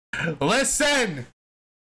Listen!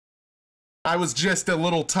 I was just a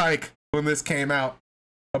little tyke when this came out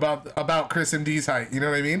about Chris MD's height. You know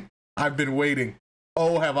what I mean? I've been waiting.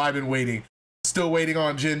 Oh, have I been waiting. Still waiting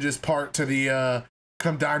on Ginger's part to the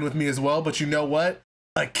come dine with me as well. But you know what?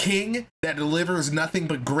 A king that delivers nothing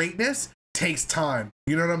but greatness takes time.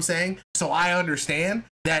 You know what I'm saying? So I understand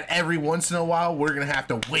that every once in a while we're gonna have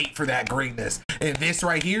to wait for that greatness. And this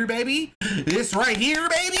right here, baby, I'm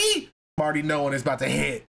already knowing it's about to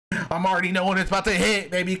hit. I'm already knowing it's about to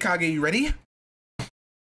hit, baby. Kage, you ready?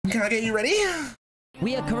 Kage, you ready?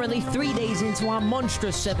 We are currently 3 days into our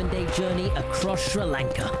monstrous 7-day journey across Sri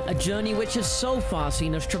Lanka. A journey which has so far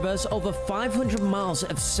seen us traverse over 500 miles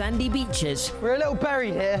of sandy beaches. We're a little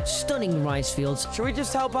buried here. Stunning rice fields. Should we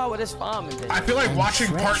just help out with this farming thing? I feel like watching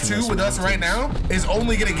part 2 with us right now is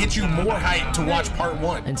only going to get you more hype to watch part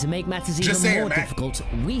 1. And to make matters even more difficult,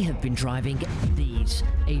 we have been driving these.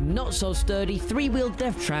 A not-so-sturdy 3-wheel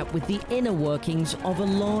death trap with the inner workings of a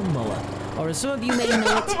lawnmower. Or as some of you may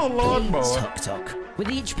know it, a tuk-tuk. With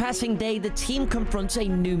each passing day, the team confronts a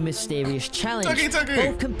new mysterious challenge,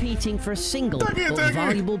 both competing for a single but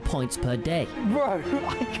valuable points per day. Bro,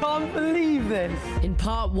 I can't believe this. In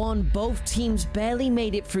part 1, both teams barely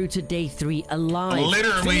made it through to day 3 alive.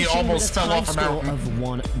 Literally almost fell off a mountain. Of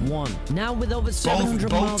 1-1. Now with over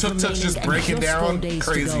 700 miles remaining just breaking down, days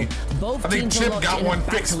crazy. to go, both I think teams Chip are got one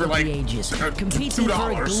fixed for like ages, competing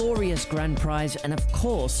for a glorious grand prize and of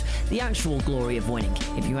course the actual glory of winning,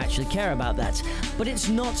 if you actually care about that. But it's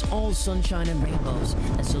not all sunshine and rainbows,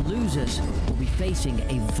 as the losers will be facing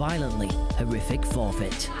a violently horrific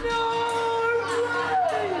forfeit.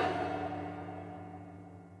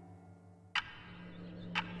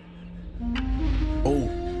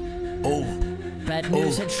 Bad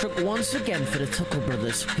news had struck once again for the Tuckle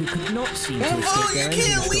brothers, who could not seem to escape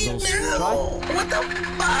their engine struggles. What the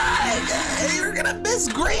fuck? You're gonna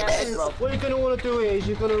miss greatness! What you're gonna want to do is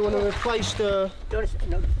you're gonna want to replace the...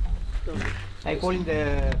 I call him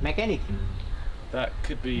the mechanic. That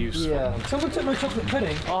could be useful. Yeah. Someone took my chocolate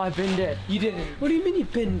pudding. Oh, I binned it. You didn't. What do you mean you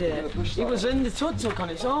binned it? It was in the tuk-tuk on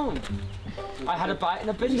its own. I had a bite and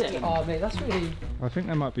I binned it. Oh, mate, that's really... I think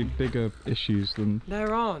there might be bigger issues than...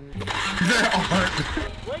 There aren't. There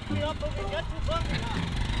aren't. Wake me up when we get to something.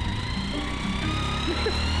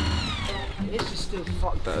 This is still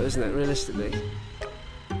fucked though, isn't it, realistically?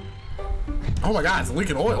 Oh my god, it's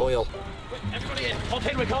leaking oil. Everybody in. Hop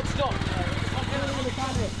in, we can't stop.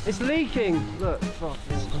 It's leaking! Look, fuck.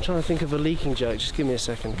 I'm trying to think of a leaking joke. Just give me a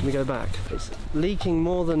second. Can we go back? It's leaking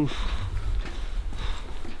more than...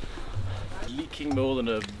 Leaking more than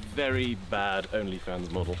a very bad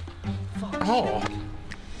OnlyFans model. Oh.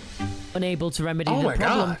 Unable to remedy the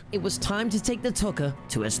problem, it was time to take the tucker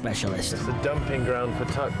to a specialist. It's the dumping ground for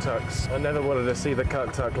tuk-tuks. I never wanted to see the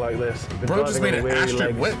tuk-tuk like this. Bro just made an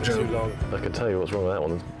Astrid Wet joke. I can tell you what's wrong with that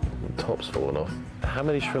one. The top's fallen off. How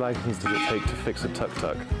many Sri Lankans does it take to fix a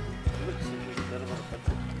tuk-tuk?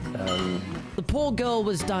 The poor girl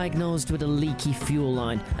was diagnosed with a leaky fuel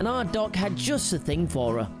line, and our doc had just the thing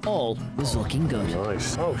for her. All was looking good.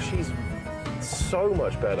 Nice. Oh, she's so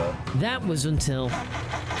much better. That was until...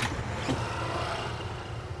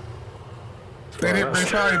 They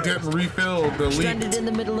probably didn't refill the leaked Stranded in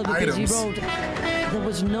the middle of a busy items. road, there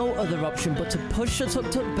was no other option but to push the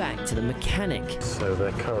tuk-tuk back to the mechanic. So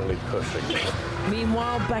they're currently pushing.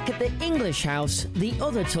 Meanwhile, back at the English house, the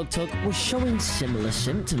other tuk-tuk was showing similar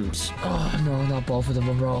symptoms. Oh, no, not both of them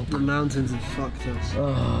are wrong. The mountains have fucked us.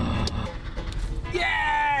 Oh.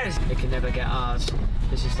 Yes! They can never get ours.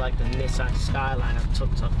 This is like the Nissan Skyline of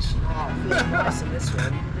tuk-tuks. Oh, it feels nice in this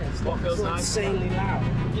one. What feels nice? Insanely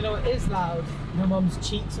loud. You know, it is loud. My mum's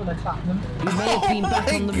cheeks when I clap them. We may have been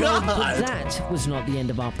back on the road, but that was not the end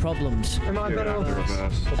of our problems. Am I better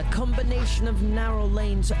off? A combination of narrow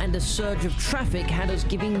lanes and a surge of traffic had us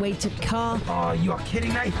giving way to car. Oh, you are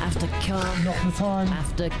kidding me? After car. Not the time.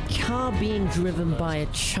 After car being driven by a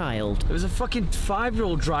child. There was a fucking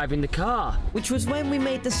 5-year-old driving the car. Which was when we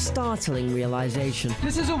made the startling realization.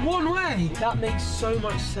 This is a one-way. That makes so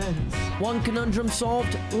much sense. One conundrum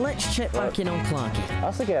solved. Let's check back in on Clarky.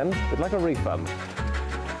 Us again, we'd like a refund.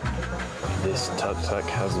 This tuk-tuk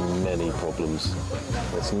has many problems.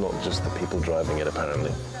 It's not just the people driving it,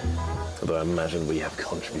 apparently. Although I imagine we have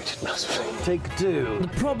contributed massively. Take two. The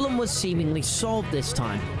problem was seemingly solved this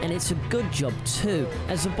time, and it's a good job too,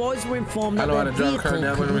 as the boys were informed that their vehicle could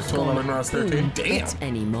have gone at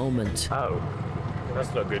any moment. Oh,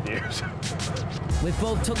 that's not good news. With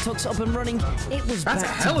both tuk-tuks up and running, it was That's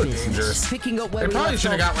back hella to business. dangerous. Picking up where They we probably left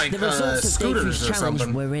should have off, got like the results of scooters Davey's or challenge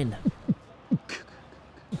something. we're in.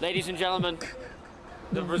 Ladies and gentlemen,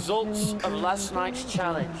 the results of last night's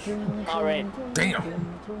challenge are in. Damn.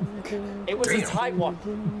 It was a tight one.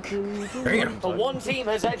 Damn. But one team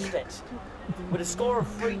has edged it with a score of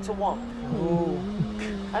 3-1. Ooh.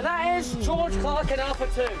 And that is George Clark and Alpha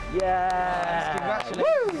 2. Yeah.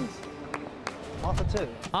 Congratulations. Arthur 2.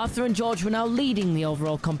 Arthur and George were now leading the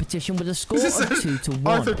overall competition with a score of 2-1.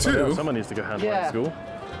 Arthur 2? Someone needs to go handball at school.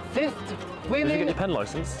 Fifth Did you winning. get your pen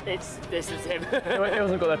license? This is him. He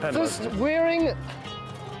hasn't got their pen First license. wearing,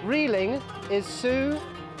 reeling is Sue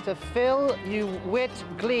to fill you wit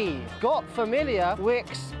glee. Got familiar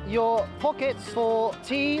wicks your pockets for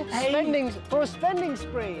tea spending for a spending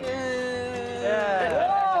spree.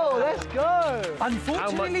 Yeah. Whoa, let's go.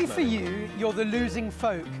 Unfortunately for you, you're the losing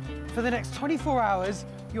folk. For the next 24 hours,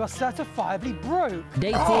 you are certifiably broke.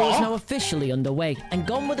 Day 4 is now officially underway, and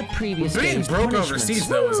gone with the previous Being game's broke punishments. overseas,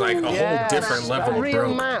 though, is like a whole different level A of real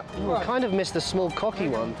broke. map. Kind of missed the small cocky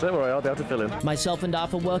one. Don't worry, I'll be able to fill in. Myself and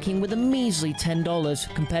Arthur working with a measly $10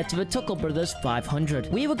 compared to the Tuckle Brothers' $500.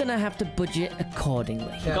 We were gonna have to budget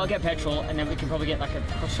accordingly. We've got to get petrol, and then we can probably get like a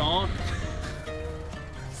croissant.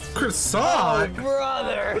 Croissant?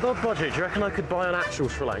 Brother! With our budget, do you reckon I could buy an actual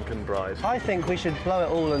Sri Lankan bride? I think we should blow it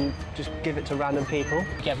all and just give it to random people.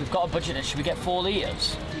 Yeah, we've got a budget. Should we get 4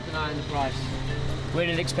 litres? Keep an eye on the price. We're in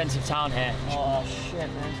an expensive town here. Oh shit, man,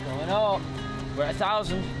 it's going up. We're at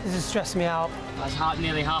 1,000. This is stressing me out. That's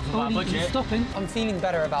nearly half of our budget. Stopping. I'm feeling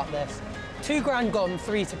better about this. 2 grand gone,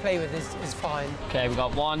 3 to play with is fine. Okay, we've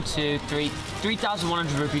got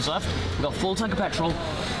 3,100 rupees left. We've got full tank of petrol,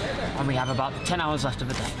 and we have about 10 hours left of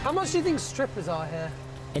the day. How much do you think strippers are here?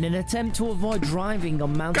 In an attempt to avoid driving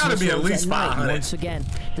on mountainous Gotta be at roads least at night 500. once again,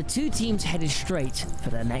 the two teams headed straight for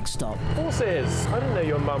their next stop. Horses! I didn't know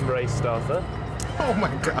your mum raced, Arthur. Oh my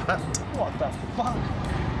god. What the fuck?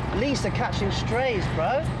 At least they're catching strays,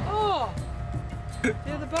 bro. Oh!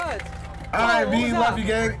 You're the bird. Alright, what B, was love that? you,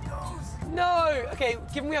 gang. No! Okay,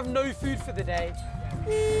 given we have no food for the day.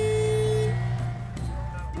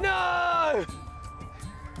 No!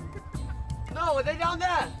 No, are they down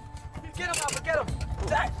there? Get them, Alpha, get them!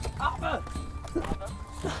 Zach, Alpha!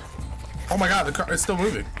 Oh my god, the car is still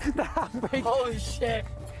moving. Holy shit!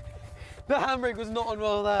 The handbrake was not on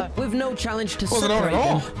well there. With no challenge to Wasn't on separate at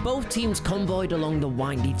all. them, both teams convoyed along the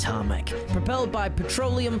windy tarmac, propelled by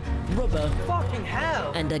petroleum, rubber, Fucking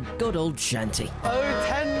hell! and a good old shanty. Oh,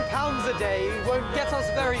 £10 a day won't get us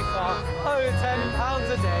very far. Oh,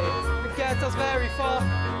 £10 a day won't get us very far.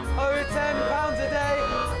 Oh, £10 a day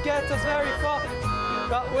get us very far.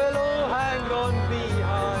 But we'll all hang on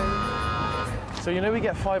behind. So you know we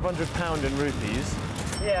get £500 in rupees.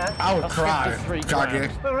 Yeah. I would That's cry. 53 God,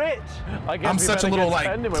 grand. We're rich. I guess I'm we such a better little, get like,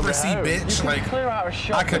 spending when we're prissy home. bitch, You like, can clear out a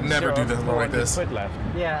shop I could with never do this 400 like this. quid left.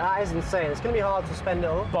 Yeah, that is insane. It's going to be hard to spend it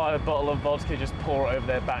all. Buy a bottle of vodka, just pour it over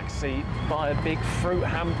their back seat. Buy a big fruit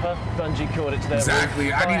hamper, bungee cord it to their Exactly.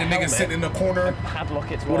 roof. I Buy need a nigga helmet, sitting in the corner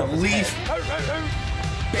padlock it to with a Arthur's leaf, head.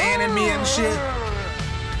 banning me and shit.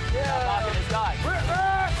 Parking this guy.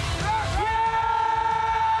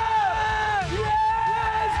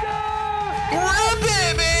 Run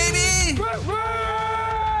it, baby!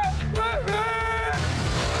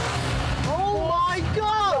 Oh my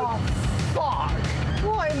god! Fuck!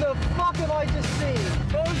 What in the fuck have I just seen?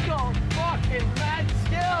 Those got fucking mad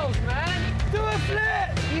skills, man. Do a flip.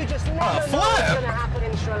 You just never know what's flip! going to happen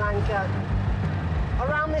in Sri Lanka.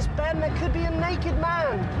 Around this bend, there could be a naked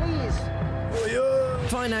man. Please.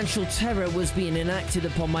 Financial terror was being enacted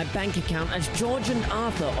upon my bank account as George and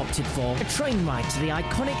Arthur opted for a train ride to the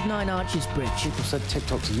iconic Nine Arches Bridge, People said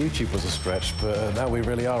TikTok to YouTube was a stretch, but now we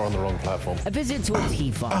really are on the wrong platform. a visit to a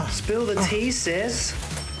tea farm, Spill the tea, sis.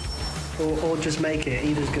 Or just make it.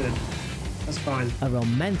 Either's good. That's fine. a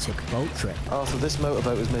romantic boat trip, Arthur, this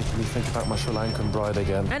motorboat is making me think about my Sri Lankan bride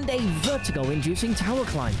again. and a vertigo-inducing tower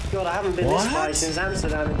climb. God, I haven't been this high since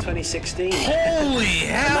Amsterdam in 2016. Holy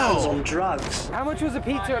I was hell! on drugs. How much was a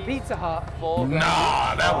pizza at Pizza Hut?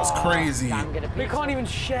 Nah, that was crazy. I'm gonna We can't even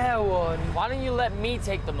share one. Why don't you let me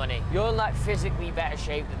take the money? You're in like physically better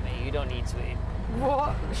shape than me. You don't need to eat.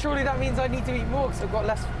 What? Surely that means I need to eat more because I've got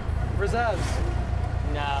less reserves.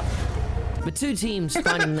 No. The two teams,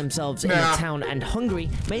 finding themselves in Nah. a town and hungry,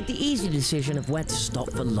 made the easy decision of where to stop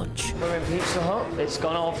for lunch. We're in Pizza Hut. It's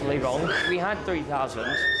gone awfully wrong. We had 3,000.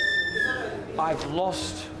 I've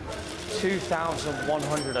lost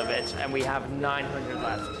 2,100 of it, and we have 900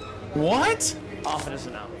 left. What? Arthur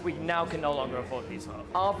doesn't know. We now can no longer afford Pizza Hut.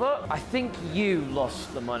 Arthur, I think you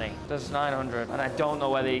lost the money. There's 900, and I don't know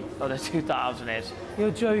where the other 2,000 is. You're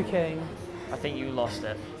joking. I think you lost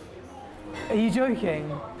it. Are you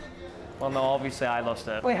joking? Well, no, obviously I lost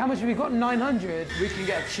it. Wait, how much have we got? 900? We can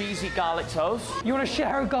get a cheesy garlic toast. You want to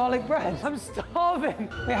share a garlic bread? I'm starving.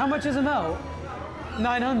 Wait, how much is a melt?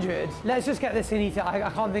 900. Let's just get this and eat it. I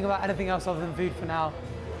can't think about anything else other than food for now.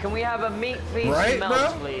 Can we have a meat feast Right, and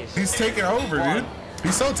melts, bro? please? He's taking over, dude.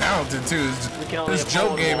 He's so talented too. His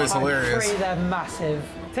joke game is hilarious. They're massive.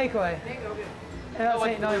 Takeaway.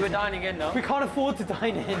 Yeah, We were dining in, though. We can't afford to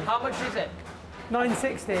dine in. How much is it?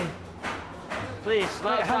 960. Please,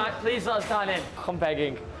 let us dine in. I'm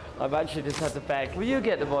begging. I've actually just had to beg. Will you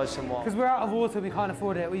get the boys some more? Because we're out of water, we can't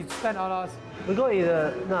afford it. We've spent our last. We got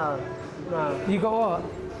either. No. You got what?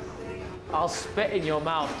 I'll spit in your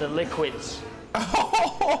mouth the liquids.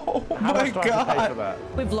 Oh my god!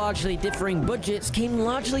 With largely differing budgets came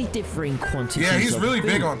largely differing quantities. Yeah, he's of really food.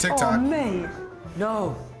 big on TikTok. Oh, mate.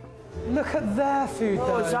 No. Look at their food, Oh,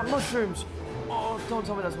 though. is that mushrooms? Oh, don't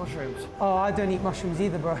tell me that's mushrooms. Oh, I don't eat mushrooms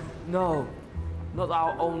either, bro. No. Not that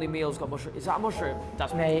our only meal's got mushroom. Is that a mushroom?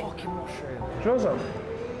 That's Mate. fucking mushroom. Yours on?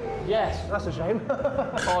 Yes. That's a shame.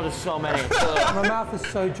 Oh, there's so many. My mouth is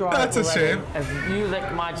so dry. That's a already. shame. If you lick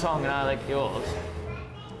my tongue and I lick yours.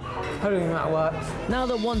 I don't think that works. Now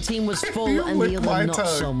that one team was full You and licked the my other not tongue.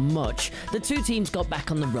 so much, the two teams got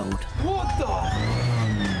back on the road. What the?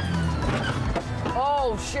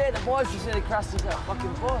 Oh shit, the boys just nearly crashed into that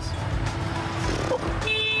fucking bus.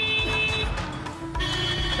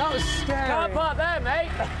 That was scary. Can't park there, mate.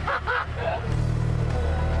 Oh,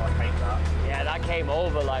 I hate that. Yeah, that came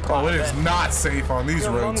over like Oh, quite it a is bit. not safe on these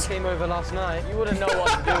Your mum roads. came over last night. You wouldn't know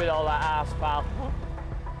what to do with all that ass, pal.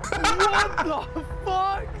 What the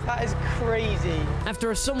fuck? That is crazy. After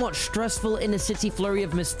a somewhat stressful inner-city flurry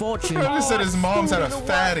of misfortune, I just said his mom's had a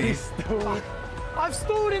fatty. I've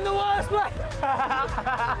stalled in the worst place.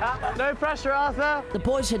 No pressure, Arthur. the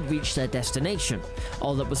boys had reached their destination.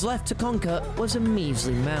 All that was left to conquer was a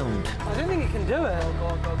measly mound. I don't think you can do it.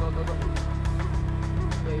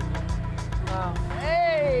 Wow.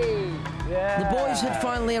 Hey! The boys had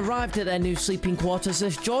finally arrived at their new sleeping quarters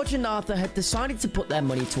as George and Arthur had decided to put their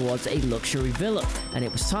money towards a luxury villa, and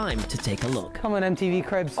it was time to take a look. Come on, MTV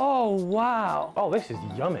Cribs. Oh, wow. Oh, this is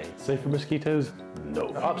yummy. Safe for mosquitoes? No.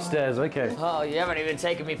 Upstairs, okay. Oh, you haven't even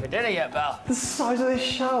taken me for dinner yet, Belle. The size of this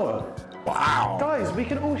shower. Wow. Guys, we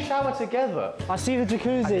can all shower together. I see the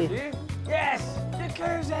jacuzzi. Yes!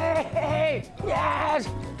 Jacuzzi! Yes!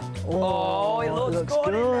 Oh, it looks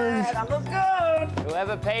good in there. That looks good.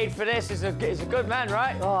 Whoever paid for this is a good man,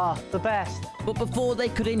 right? Oh, the best. But before they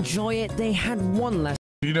could enjoy it, they had one last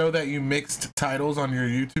You know that you mixed titles on your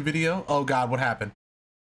YouTube video? Oh god, what happened?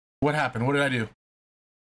 What happened? What did I do?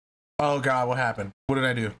 Oh god, what happened? What did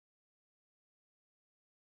I do?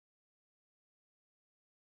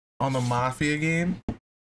 On the Mafia game?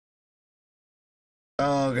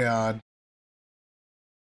 Oh god.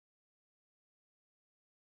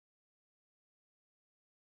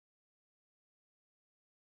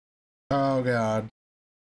 Oh god.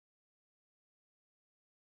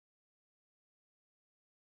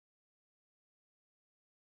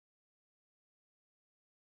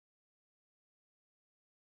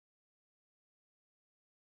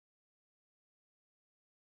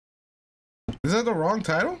 Is that the wrong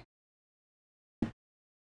title?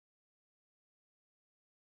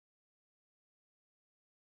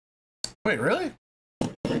 Wait, really?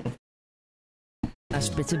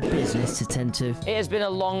 bit of business to tend to. It has been a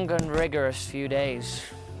long and rigorous few days.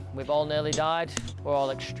 We've all nearly died. We're all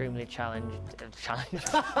extremely challenged.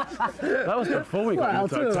 That was before we got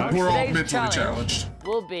into TikTok. We're all Today's mentally challenged.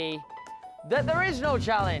 will be that there is no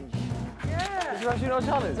challenge. Yeah. There's actually no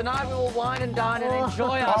challenge. Tonight we will wine and dine and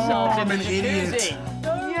enjoy ourselves in I'm the an idiot.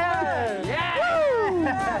 jacuzzi. Yeah.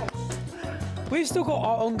 Yeah! We've still got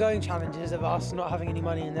our ongoing challenges of us not having any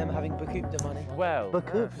money and them having recouped the money. Well,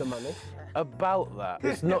 Recoup the money. about that,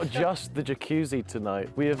 it's not just the jacuzzi tonight.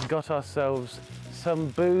 We have got ourselves some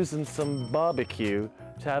booze and some barbecue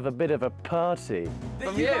to have a bit of a party.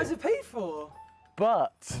 That you guys have paid for.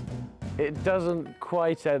 But it doesn't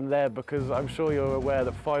quite end there because I'm sure you're aware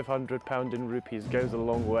that £500 in rupees goes a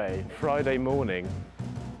long way. Friday morning,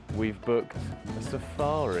 we've booked a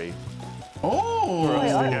safari Oh! for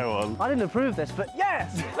us to go on. I didn't approve this, but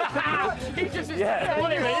yes! He just is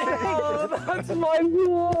That's my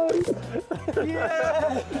one!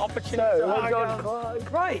 Yeah! Opportunity.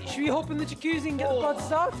 Right, should we hop in the jacuzzi and get the blood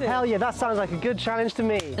started? Hell yeah, that sounds like a good challenge to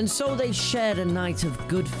me. And so they shared a night of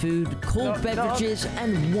good food, cold beverages,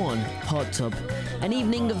 and one hot tub. An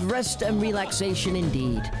evening of rest and relaxation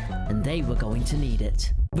indeed, and they were going to need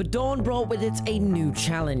it. But dawn brought with it a new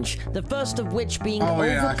challenge, the first of which being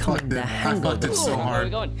overcoming the I fucked it so hangover. Where are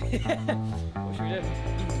we hard. going? What should we do?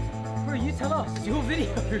 Bro, you tell us, it's your video.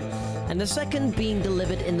 And the second being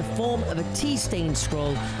delivered in the form of a tea-stained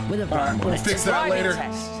scroll with a Alright, ram on we'll it. fix that Driving later.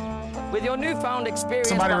 test. With your newfound experience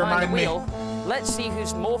Somebody behind the remind me. wheel, Let's see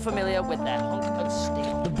who's more familiar with their hunk of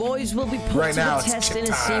steel. The boys will be put Right to now, the it's test chip in a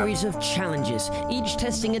time. series of challenges, each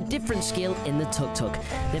testing a different skill in the tuk-tuk.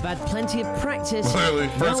 They've had plenty of practice. Literally,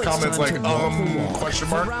 Now first it's comment's time like, to walk the walk. question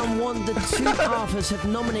For mark? round one, the two alphas have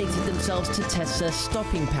nominated themselves to test their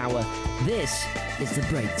stopping power. This is the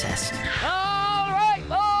brake test. All right,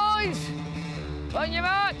 boys. On your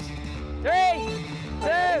marks. 3, 2,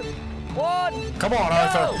 1. Come on,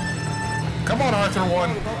 Arthur. Come on, Arthur 1.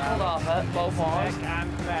 Hold Arthur, both arms.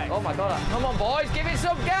 Oh my God! Come on, boys, give it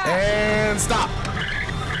some gas. And stop.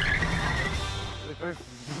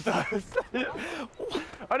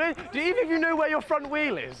 I don't. Do either of you know where your front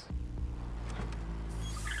wheel is?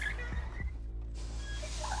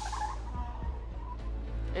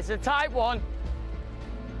 It's a tight one.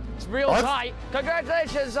 It's real What? tight.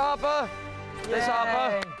 Congratulations, Harper. This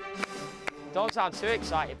Harper. Don't sound too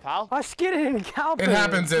excited, pal. I skidded in cowboy. It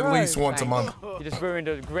happens at least once a month. You just ruined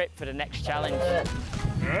a grip for the next challenge.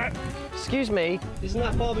 Excuse me, isn't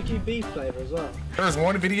that barbecue beef flavour as well? There was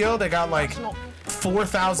one video that got like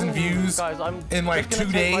 4,000 views in like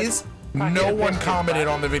 2 days. No one commented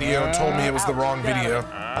on the video and told me it was the wrong video.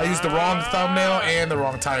 I used the wrong thumbnail and the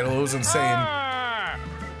wrong title. It was insane.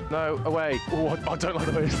 No, away. Oh, I don't like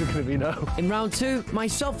the way this is going to be now. In round two,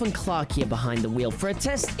 myself and Clarky are behind the wheel for a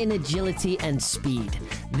test in agility and speed.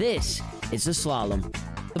 This is the slalom.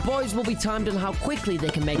 The boys will be timed on how quickly they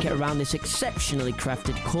can make it around this exceptionally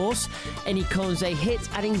crafted course. Any cones they hit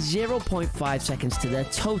adding 0.5 seconds to their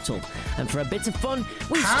total. And for a bit of fun,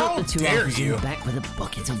 we've How stuck the two dare alphas in you. the back with a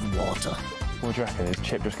bucket of water. What do you reckon? Is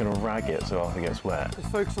Chip just going to rag it so Arthur gets wet?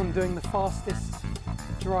 Just focus on doing the fastest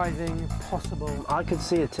driving possible. I could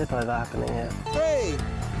see a tip over happening here. 3,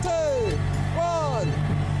 2, 1,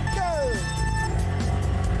 go!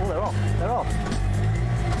 Oh, they're off. They're off.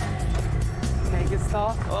 Okay, good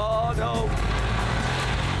start. Oh no!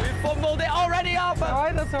 We fumbled it already, Harper. All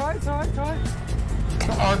right, that's all right. It's all right. It's all right.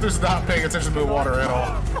 Arthur's not paying attention to the water at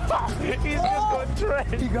all. He's just got dread.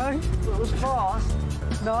 Keep going. It was fast.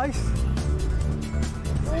 Nice.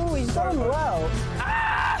 Oh, he's done well.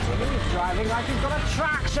 He's driving like he's got a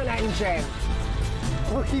traction engine.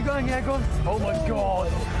 Oh, keep going. Yeah, go on. Oh my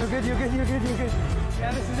God. You're good. You're good. You're good. You're good.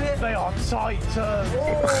 Yeah, this is it. They are tight turns.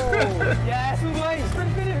 Oh. Yes, away.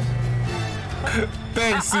 Sprint finish.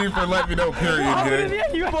 Thanks, Steve, for letting me know, period, Oh, in gang.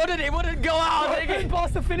 the end, It wouldn't go out. I couldn't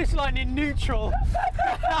pass the finish line in neutral.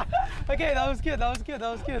 Okay, that was good. That was good.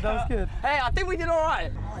 That was good. That was good. Hey, I think we did all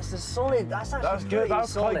right. Oh, it's a solid. That's actually was good. pretty That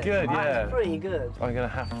was quite solid. good, yeah. That's pretty good. I'm going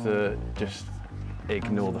to have to just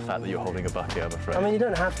ignore the fact that you're holding a bucket, I'm afraid. I mean, you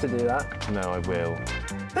don't have to do that. No, I will.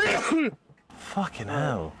 Fucking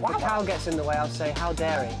hell. If the cow gets in the way, I'll say, how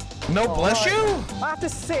dare he? No, bless you. I have to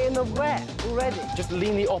sit in the wet already. Just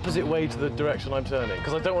lean the opposite way to the direction I'm turning,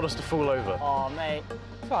 because I don't want us to fall over. Oh, mate.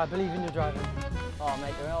 That's right, I believe in your driving. Oh,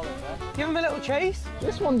 mate, you're all in there. Give him a little chase.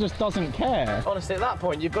 This one just doesn't care. Honestly, at that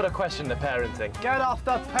point, you've got to question the parenting. Get off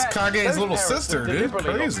the pet. Kage's Those little parents sister, have dude.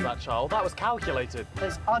 deliberately lost Crazy. that child. That was calculated.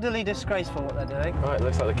 It's utterly disgraceful what they're doing. Right,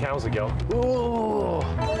 looks like the cows are gone. Ooh.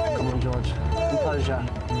 Come on, George. Composure.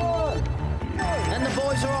 And the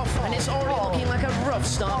boys are off, and it's already looking like a rough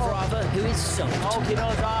start for Arthur, who is soaked. Poking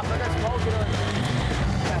us, Harper. That's poking us.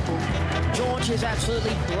 George is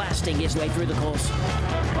absolutely blasting his way through the course.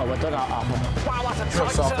 Oh, we're done, Harper. Wow, that's a Real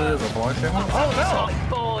tight soft turn. as a blind thing. Oh, no. Tight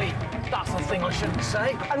boy. That's the thing I shouldn't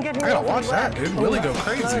say. I'm getting I gotta watch that, dude. Willie go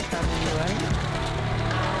crazy.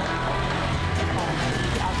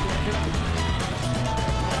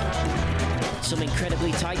 Some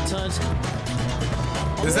incredibly tight turns.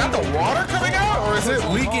 Is that the water coming out, or is it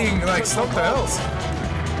leaking like something else?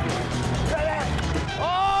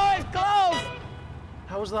 Oh, it's close.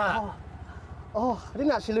 How was that? Oh, I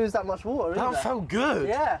didn't actually lose that much water either. That felt good.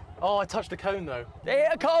 Yeah. Oh, I touched the cone though. They hit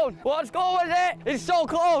a cone. What score was it? It's so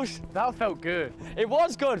close. That felt good. It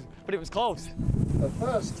was good, but it was close. The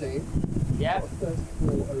first team, Yeah.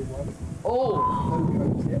 34.01. Oh. No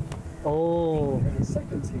codes yet. Oh. And the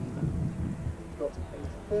second team got a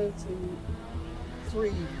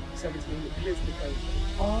 33.17. Missed the code.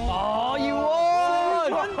 Oh, you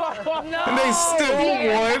won! No! And they still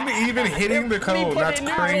won, even hitting the cone. That's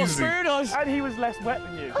crazy. And he was less wet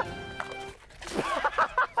than you.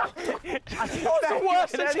 What's the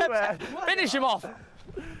worst attempt? Finish him off.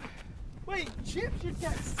 Wait, Chip should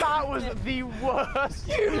get. That was the worst.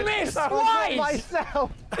 You missed Not twice!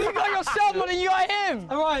 myself. You got yourself more than you got him!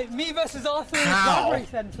 All right, me versus Arthur. How? Drag race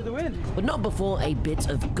then for the win. But not before a bit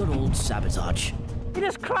of good old sabotage. He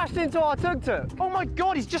just crashed into our tuk-tuk. Oh my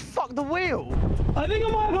God, he's just fucked the wheel. I think I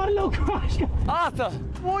might have had a little crash. Arthur!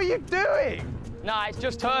 What are you doing? Nah, it's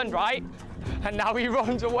just turned right, and now he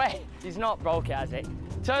runs away. He's not broke it, has he?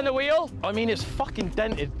 Turn the wheel. I mean, it's fucking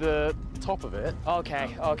dented the top of it.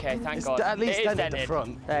 Okay, thank It's God. at least It is dented the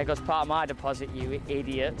front. There goes part of my deposit, you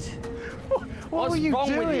idiot. What were you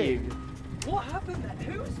What's wrong doing? with you? What happened then?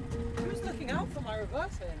 Who's looking out for my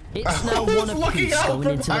reversing? It's now one apiece going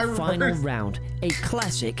into the my final reverse? round, a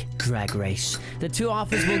classic drag race. The two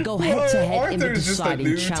authors will go head to head in the Arthur's just a deciding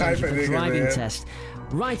new challenge type of of the nigga, driving man. test.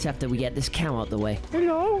 Right after we get this cow out the way.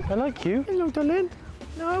 Hello, I like you. Hello, darling.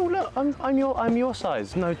 No, look, I'm your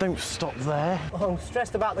size. No, don't stop there. Oh, I'm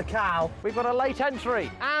stressed about the cow. We've got a late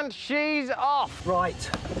entry, and she's off. Right.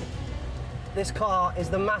 This car is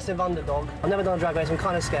the massive underdog. I've never done a drag race, I'm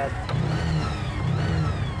kind of scared.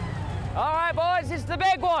 All right, boys, it's the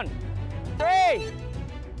big one. 3,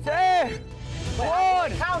 2,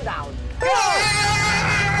 1. Countdown.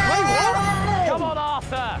 Come on,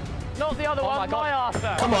 Arthur. Not the other one, my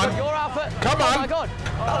Arthur. Come on. Your Arthur. Come Oh on. my God.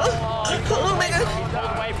 Oh,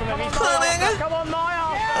 away from him. Come on, my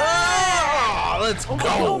Arthur. Oh, let's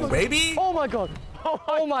go, baby. Oh my God.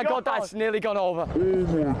 Oh my God, that's nearly gone over.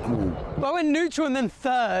 Well, I went neutral and then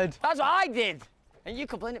third. That's what I did. And you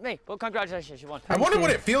complained at me. Well, congratulations, you won. I wonder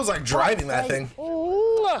what it feels like driving that thing.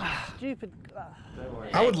 Stupid.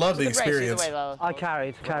 I would love the It's a good race either experience. way, though. I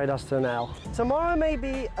carried us to an L. Tomorrow may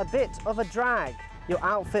be a bit of a drag. Your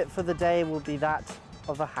outfit for the day will be that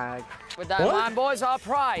of a hag. With that in mind, boys, our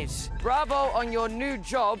prize. Bravo on your new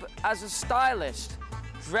job as a stylist.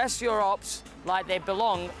 Dress your ops like they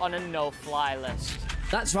belong on a no-fly list.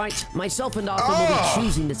 That's right, myself and Arthur will be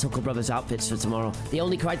choosing the Tuckle Brothers outfits for tomorrow. The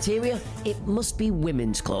only criteria, it must be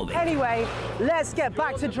women's clothing. Anyway, let's get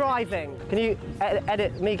back to driving. Can you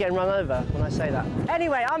edit me getting run over when I say that?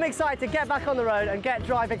 Anyway, I'm excited to get back on the road and get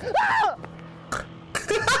driving. Ah!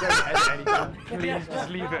 Please just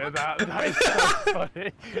leave it at that. That is so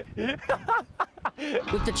funny.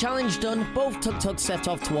 With the challenge done, both tuk-tuks set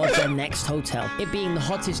off towards their next hotel. It being the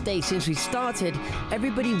hottest day since we started,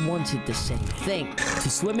 everybody wanted the same thing, to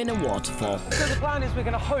swim in a waterfall. So the plan is we're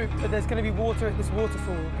going to hope that there's going to be water at this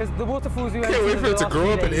waterfall. Because the waterfalls we went Can't wait to for it to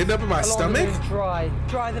grow up and end up in my stomach. Dry.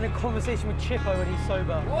 Drier than a conversation with Chippo when he's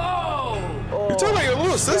sober. Whoa! You're talking about your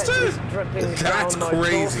little sister? Dripping That's down my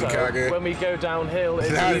crazy, torso. Kage. When we go downhill, it's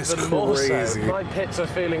That is even more so. crazy. My pits are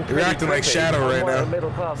feeling You're pretty acting like grippy. Shadow right I'm one of now. the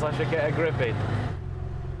middle class, I should get a grippy.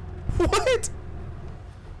 What?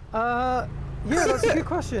 Yeah, that's a good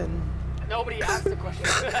question. Nobody asked the question.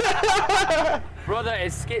 Brother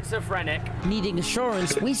is schizophrenic. Needing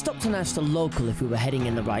assurance, we stopped and asked a local if we were heading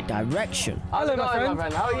in the right direction. Hello, my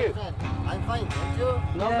friend. How are you? I'm fine, thank you.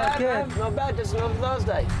 Not Yeah, bad, good. man. Not bad. Just another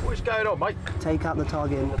Thursday. What's going on, mate? Take out the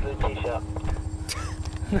target in the blue t-shirt.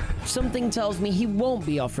 Something tells me he won't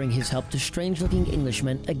be offering his help to strange-looking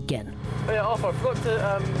Englishmen again. Oh, yeah, Arthur, I forgot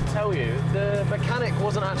to tell you, the mechanic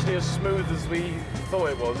wasn't actually as smooth as we thought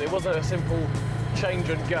it was. It wasn't a simple change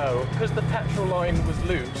and go. Because the petrol line was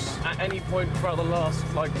loose, at any point throughout the last,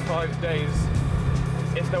 5 days,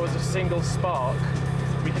 if there was a single spark,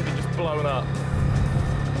 we could have just blown up.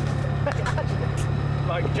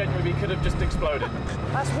 Genuinely, we could have just exploded.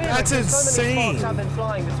 That's weird. That's because so many insane. sparks have been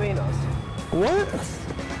flying between us. What?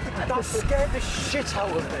 That scared the shit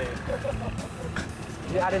out of me.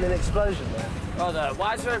 You added an explosion there. Brother,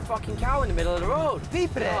 why is there a fucking cow in the middle of the road?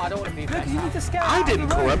 Beep it. No, I don't want to beep Look, that you cow. need to scare I out didn't of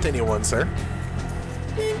the road. corrupt anyone, sir.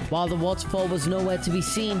 While the waterfall was nowhere to be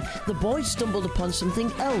seen, the boys stumbled upon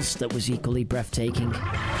something else that was equally breathtaking. Do you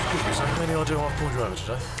have any idea what I've pulled you over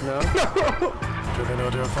today? No. Do you have any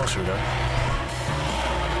idea how fast you were going?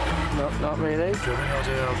 Not really. Do you have any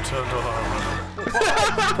idea I've turned on?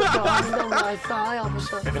 On my thigh,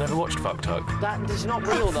 officer. Have you never watched Fuck Tug? That is not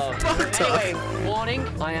real, though. Anyway, warning,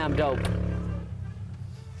 I am dope.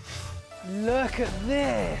 Look at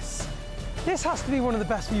this. This has to be one of the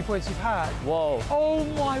best viewpoints you've had. Whoa. Oh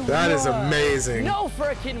my word. That is amazing. No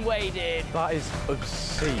frickin' way, dude. That is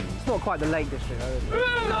obscene. It's not quite the Lake District, is it?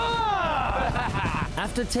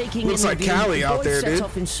 After taking Looks in like the view, Cali the out boys there, set dude.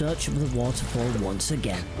 off in search of the waterfall once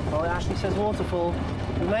again. Oh, it actually says waterfall.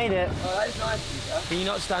 We made it. Oh, that is nice. Can you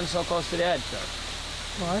not stand so close to the edge,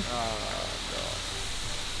 though? Why?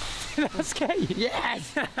 Did that scare you?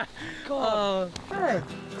 Yes! God. Hey.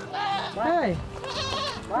 Hey.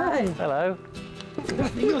 Hey. Hello.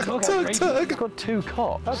 Tug, tug. It's got 2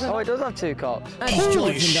 cops. Oh, it does have 2 cops. As Holy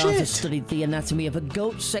George and Arthur shit. studied the anatomy of a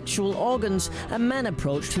goat's sexual organs, a man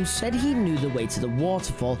approached who said he knew the way to the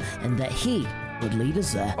waterfall and that he would lead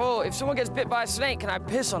us there. Oh, if someone gets bit by a snake, can I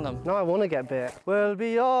piss on them? No, I want to get bit. We'll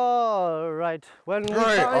be all right when we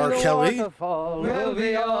Right, find R. the Kelly. waterfall. We'll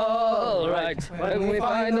be all right when we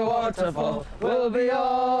find the waterfall. We'll be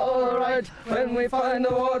all right when we find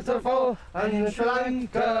the waterfall. And in Sri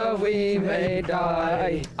Lanka we may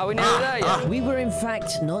die. Are we nearly there yet? We were in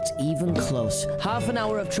fact not even close. Half an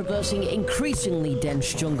hour of traversing increasingly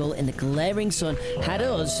dense jungle in the glaring sun had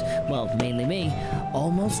us, well, mainly me,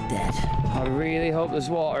 almost dead. I really hope there's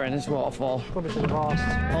water in this waterfall. Probably should have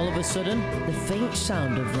asked. All of a sudden, the faint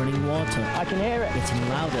sound of running water I can hear it. getting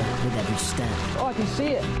louder with every step. Oh, I can see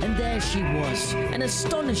it. And there she was, an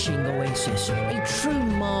astonishing oasis, a true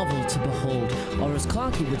marvel to behold, or as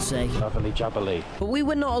Clarky would say, Lovely jubbly. but we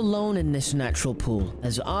were not alone in this natural pool,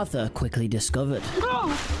 as Arthur quickly discovered.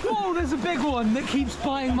 Oh, there's a big one that keeps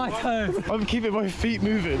biting my toe. I'm keeping my feet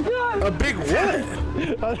moving. A big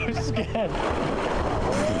what? I'm scared.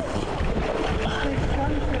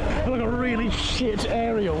 Like a really shit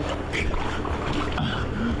aerial.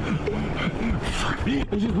 Fuck me.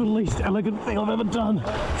 This is the least elegant thing I've ever done.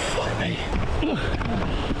 Fuck me.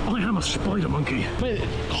 I am a spider monkey. Mate,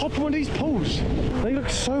 hop on one of these pools. They look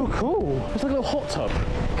so cool. It's like a little hot tub.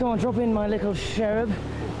 Come on, drop in, my little cherub.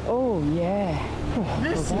 Oh, yeah.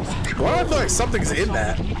 Why do I feel like something's in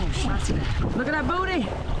that? Look at that booty.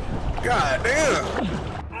 God damn.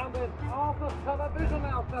 And with Arthur's television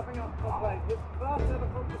now stepping up to the plate, his first ever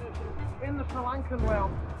competition in the Sri Lankan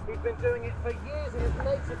realm. He's been doing it for years in his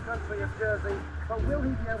native country of Jersey, but will he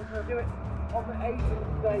be able to do it on the Asian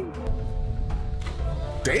stage?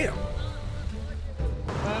 Damn.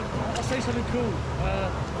 I'll say something cool.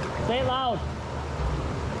 Say it loud.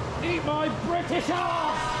 Eat my British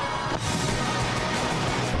ass!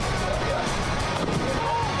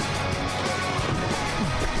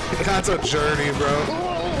 That's a journey,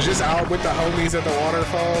 bro. Just out with the homies at the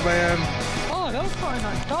waterfall, man. Oh, that was quite a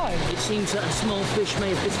nice dive. It seems that a small fish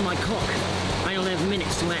may have bitten my cock. I only have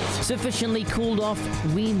minutes to act. Sufficiently cooled off,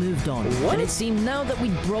 we moved on. What? And it seemed now that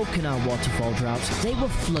we'd broken our waterfall drought, they were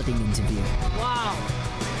flooding into view. Wow.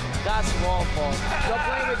 That's waterfall. Stop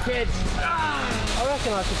playing with kids. I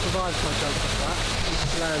reckon I could survive my jump like that.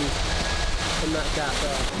 Just land in that gap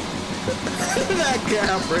there. That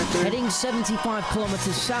gap right there. Heading 75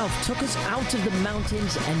 kilometers south took us out of the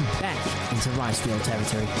mountains and back into ricefield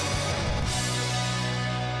territory.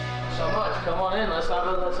 So much. Come on in. Let's have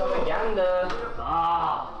a gander.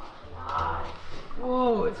 Ah.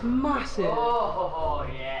 Whoa, it's massive. Oh,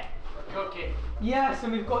 yeah. Cooking. Yes,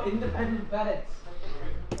 and we've got independent beds.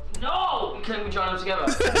 No! Can we join them together?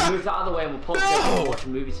 We'll move that out of the way and we'll put together and watch a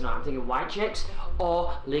movie tonight. I'm thinking White Chicks,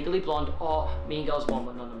 or Legally Blonde, or Mean Girls 1,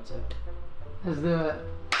 but none of them two. Let's do it.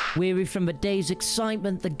 Weary from the day's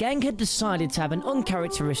excitement, the gang had decided to have an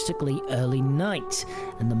uncharacteristically early night,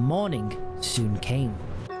 and the morning soon came.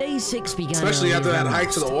 Day 6 began. Especially after that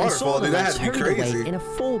hike to the waterfall, dude, that had to be crazy. In a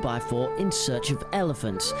 4x4 in search of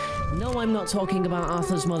elephants. No, I'm not talking about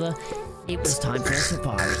Arthur's mother. It was time for a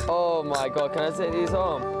safari. Oh my god, can I take these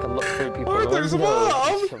home? I can look through people's Arthur's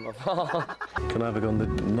mom! Can I have a go on the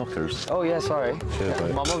knockers? Oh yeah, sorry. Cheers,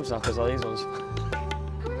 mate. My mum's knockers are these ones.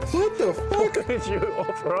 What the fuck? Did you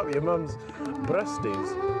offer up your mum's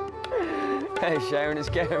breasties? Hey, sharing is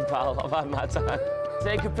caring, pal. I've had my time.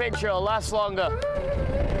 Take a picture, it'll last longer.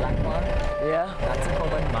 That one? Yeah? That's a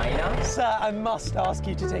common minor. Sir, I must ask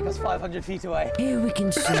you to take us 500 feet away. Here we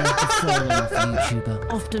can see the fallen-off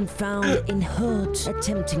YouTuber, often found in herds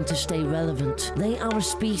attempting to stay relevant. They are a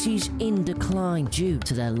species in decline due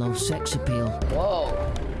to their low sex appeal.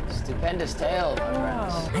 Whoa, stupendous tail, my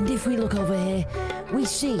friends. And if we look over here, we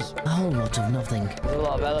see a whole lot of nothing. There's a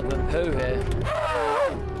lot of elephant poo here.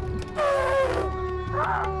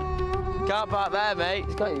 Can't park there, mate.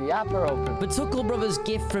 He's got your yapper open. But Tuckle Brothers'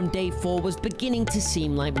 gift from day 4 was beginning to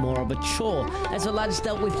seem like more of a chore, as the lads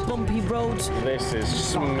dealt with bumpy roads. This is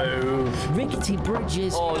smooth. Rickety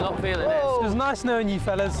bridges. Oh, not feeling it. It was nice knowing you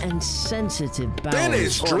fellas. And sensitive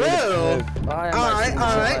balance. Finish drill!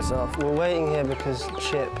 Alright. We're waiting here because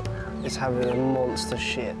Chip is having a monster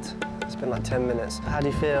shit. It's been like 10 minutes. How do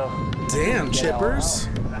you feel? Damn, chippers.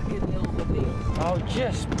 I'll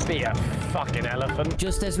just be a fucking elephant.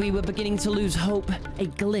 Just as we were beginning to lose hope, a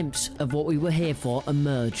glimpse of what we were here for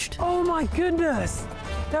emerged. Oh my goodness!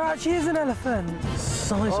 There actually is an elephant.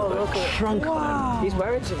 Size of a trunk, man. He's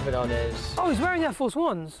wearing something on his. Oh, he's wearing Air Force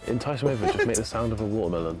Ones. Entice him over, just make the sound of a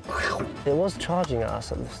watermelon. It was charging at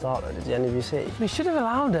us at the start, though. Did any of you see? We should have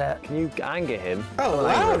allowed it. Can you anger him? Oh,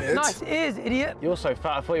 allow it. Nice ears, idiot. You're so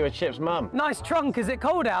fat, I thought you were Chip's mum. Nice trunk. Is it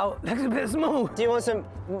cold out? Looks a bit small. Do you want some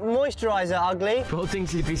moisturiser, ugly? Bro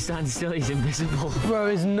thinks if he stands still, he's invisible. Bro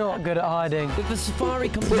is not good at hiding. With the safari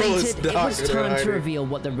completed, it was time to reveal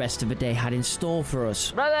what the rest of the day had in store for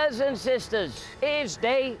us. Brothers and sisters, it is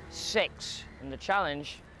day 6, and the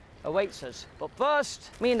challenge awaits us. But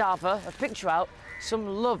first, me and Arthur have picked you out some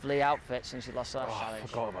lovely outfits since you lost that challenge. I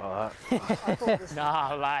forgot about that.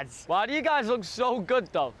 Nah, lads. Why do you guys look so good,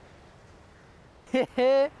 though?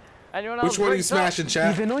 Anyone else? Which one are you smashing, chat?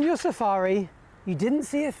 You've been on your safari. You didn't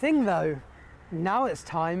see a thing, though. Now it's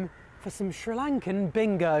time for some Sri Lankan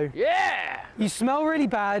bingo. Yeah! You smell really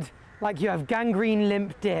bad, like you have gangrene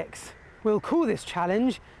limp dicks. We'll call this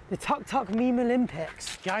challenge the Tuk Tuk Meme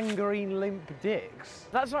Olympics. Gangrene limp dicks?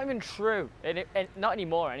 That's not even true. Not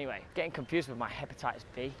anymore, anyway. Getting confused with my hepatitis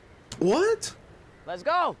B. What? Let's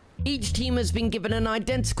go! Each team has been given an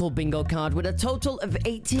identical bingo card with a total of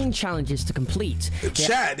 18 challenges to complete.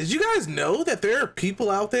 Chat, did you guys know that there are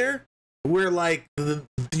people out there where, like, do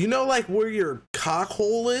you know, like, where your cock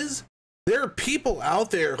hole is? There are people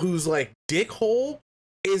out there whose, like, dick hole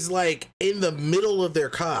is, like, in the middle of their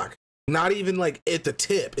cock. Not even, like, at the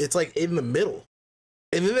tip. It's, like, in the middle.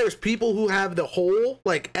 And then there's people who have the hole,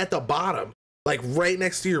 like, at the bottom. Like, right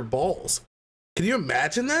next to your balls. Can you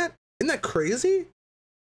imagine that? Isn't that crazy?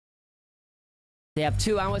 They have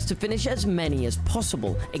 2 hours to finish as many as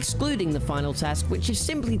possible, excluding the final task, which is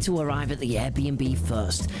simply to arrive at the Airbnb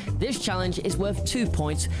first. This challenge is worth 2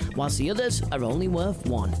 points, whilst the others are only worth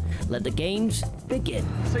 1. Let the games begin.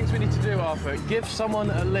 Things we need to do, Arthur. Give someone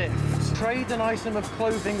a lift. Trade an item of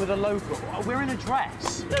clothing with a local. We're in a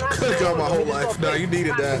dress. Could have gone my whole life. No, you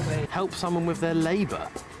needed that. Help someone with their labour.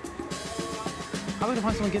 How are we going to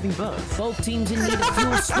find someone giving birth? Both teams in need of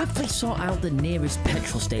fuel swiftly sought out the nearest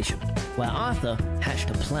petrol station, where Arthur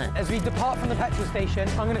hatched a plan. As we depart from the petrol station,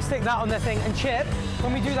 I'm going to stick that on their thing. And Chip,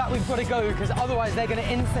 when we do that, we've got to go, because otherwise they're going to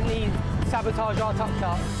instantly sabotage our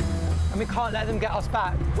tuk-tuk. And we can't let them get us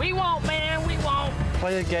back. We won't, man, we won't.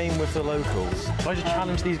 Play a game with the locals. Should I just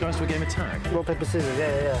challenge these guys to a game of tag? Rock, paper, scissors,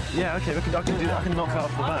 yeah. Yeah, okay, I can do that. I can knock that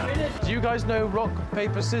off the bat. Do you guys know rock,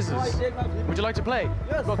 paper, scissors? Would you like to play?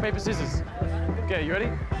 Yes. Rock, paper, scissors. Okay, you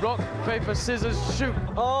ready? Rock, paper, scissors, shoot.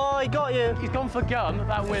 Oh, he got you. He's gone for gun.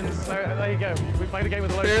 That wins. So, there you go. We played a game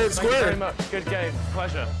with the locals. Thank you very much. Good game.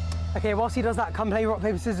 Pleasure. Okay, whilst he does that, come play rock,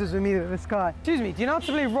 paper, scissors with me with this guy. Excuse me, do you know how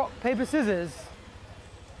to play rock, paper, scissors?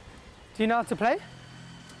 Do you know how to play? Do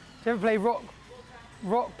you ever play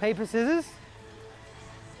rock, paper, scissors?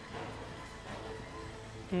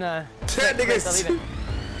 No. That nigga's...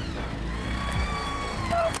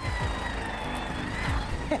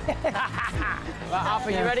 Right,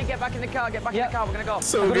 Arthur, you ready? Get back in the car, get back in the car, we're gonna go.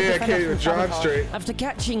 So gay I can't even drive straight. After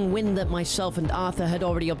catching wind that myself and Arthur had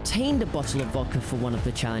already obtained a bottle of vodka for one of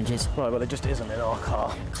the challenges, Right, well, it just isn't in our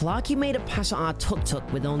car. Clarky made a pass at our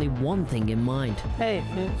tuk-tuk with only one thing in mind. Hey,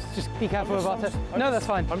 just be careful about it. No, that's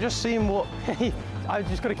fine. I'm just seeing what... I've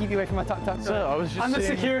just got to keep you away from my tuk-tuk. Sir, I was just I'm the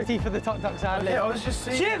seeing... security for the tuk-tuk, sadly. Yeah, I was just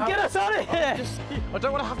seeing... Chip, get us out of here! I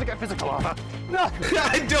don't want to have to get physical, Arthur. No!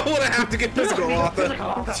 I don't want to have to get physical,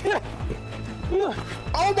 Arthur.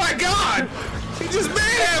 Oh my god! He just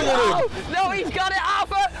manhandled him! No, he's got it,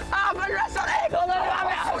 Arthur! Arthur, rest on it! Let him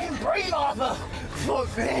have it! Fucking breathe, Arthur!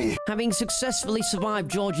 Fuck me! Having successfully survived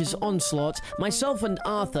George's onslaught, myself and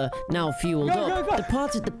Arthur, now fueled up,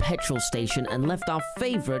 departed the petrol station and left our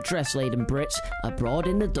favourite dress-laden Brits abroad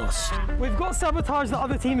in the dust. We've got sabotaged the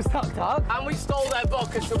other team's tuk-tuk. And we stole their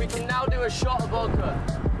vodka, so we can now do a shot of vodka.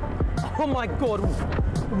 Oh my god,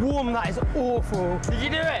 warm, that is awful. Did you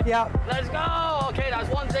do it? Yeah. Let's go! Okay, that's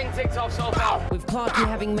one thing ticked off so far. With Clarky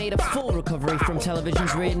having made a full recovery from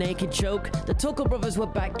television's rear naked choke, the Tucker brothers were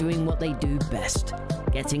back doing what they do best.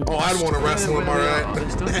 Getting Oh, I'd want to wrestle him, alright?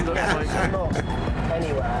 This doesn't look like...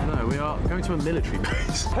 Anywhere. No, we are going to a military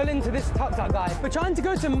base. Pull into this tuk-tuk, guy. We're trying to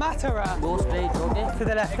go to Matara. To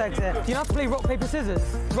the left exit. Do you know how to play rock, paper, scissors?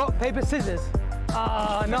 Rock, paper, scissors.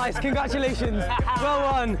 Ah, nice. Congratulations.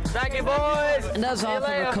 Well won. Thank you, boys. And as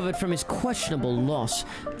Arthur recovered from his questionable loss,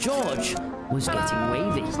 George was getting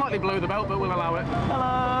wavy. Slightly below the belt, but we'll allow it.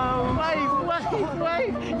 Hello!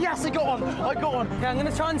 Wave! Yes, I got one! I got one! Okay, I'm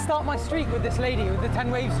going to try and start my streak with this lady, with the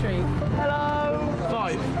 10 wave streak. Hello!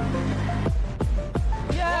 5.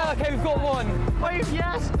 Yeah! Yeah, okay, we've got one. Wave,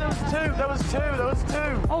 yes, there was two, there was two, there was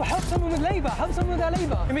two. Oh, help someone with labour, help someone with their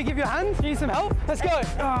labour. Can we give you a hand? You need some help? Let's go.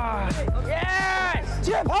 Yes!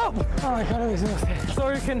 Jim, help! Oh my God, I'm exhausted.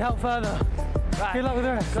 Sorry we couldn't help further. Right. Good luck with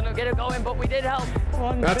the rest. Couldn't get it going, but we did help.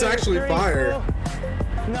 That's actually fire.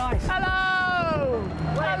 4. Nice. Hello!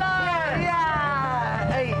 Hello!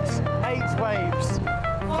 Yeah! 8 waves.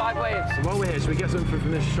 5 waves. So while we're here, should we get something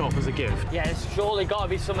from this shop as a gift? Yeah, there's surely got to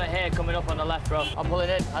be something here coming up on the left row. I'm pulling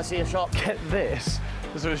in. I see a shop. Get this.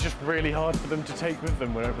 So it's just really hard for them to take with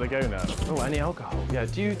them wherever they go now. Oh, any alcohol? Yeah,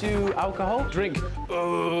 do you do alcohol? Drink.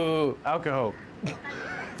 Oh, alcohol.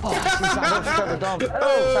 Oh, sandals.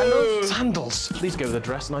 Hello, sandals. Sandals. These go with the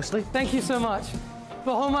dress nicely. Thank you so much.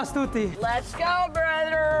 Homas tutti. Let's go,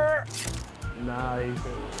 brother. Nice.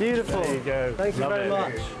 Beautiful. There you go. Thank you very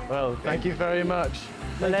much. Well, thank you very much.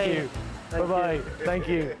 Thank you. Bye-bye. Thank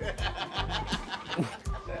you.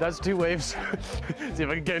 That's 2 waves. See if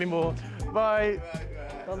I can get any more. Bye.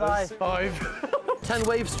 Bye-bye. 5. 10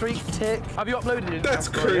 wave streak, tick. Have you uploaded it? That's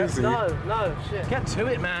crazy. No, shit. Get to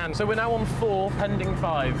it, man. So we're now on 4, pending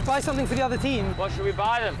 5. Buy something for the other team. What should we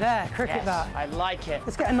buy them? There, cricket bat. I like it.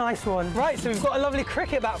 Let's get a nice one. Right, so we've got a lovely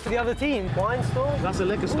cricket bat for the other team. Wine store? That's a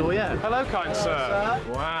liquor store, yeah. Hello, kind sir.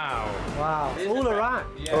 Wow. Wow. It's all a rack.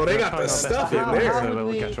 Oh, they got the stuff in there. So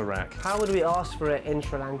we'll get a rack. How would we ask for it in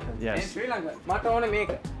Sri Lankan? Yes. Sri Lanka. Macaroni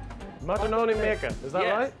maker. Macaroni maker. Is that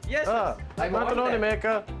right? Yes. Like macaroni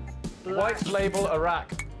maker. White label a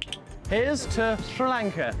rack. Here's to Sri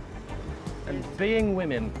Lanka and being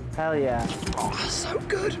women. Hell yeah. Oh, so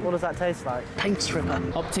good. What does that taste like? Paint stripper.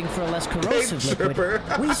 Opting for a less corrosive liquid,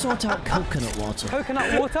 we sought out coconut water.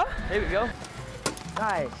 Coconut water? Here we go.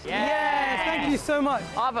 Nice. Yes, thank you so much.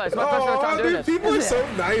 Ava, it's my first time doing this. People are so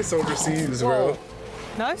nice overseas, bro.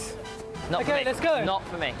 Nice. Not for Okay, me. let's go. Not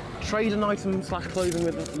for me. Trade an item / clothing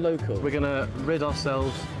with the local. We're gonna rid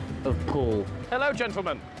ourselves of Paul. Hello,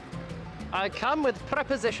 gentlemen. I come with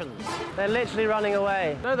prepositions. They're literally running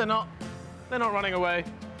away. No, they're not. They're not running away.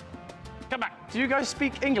 Come back. Do you guys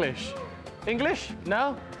speak English? English?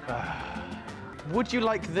 No? Would you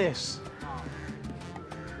like this?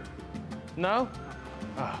 No?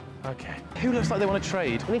 Oh, okay. Who looks like they want to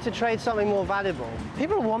trade? We need to trade something more valuable.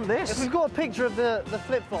 People want this. If we've got a picture of the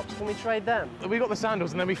flip-flops, can we trade them? We got the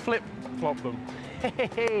sandals and then we flip-flop them.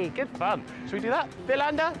 Hey, good Fun. Should we do that?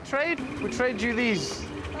 Vilanda, trade? We trade you these.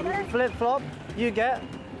 flip-flop. You get.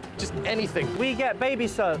 Just anything. We get baby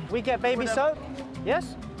soap. We get baby soap.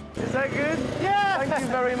 Yes? Is that good? Yeah. Thank you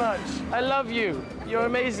very much. I love you. You're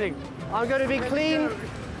amazing. I'm going to be clean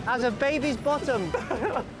as a baby's bottom.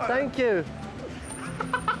 Thank you.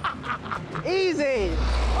 Easy.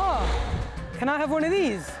 Oh, can I have one of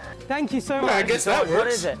these? Thank you so much. Well, I guess that works. What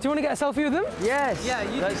is it? Do you want to get a selfie with them? Yes. Yeah,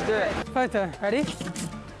 you Let's do it. Photo. Ready?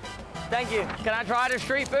 Thank you. Can I try the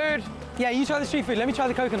street food? Yeah, you try the street food. Let me try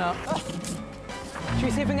the coconut. Should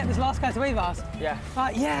we see if we can get this last guy to wave at us? Yeah.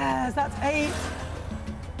 Yes, that's 8.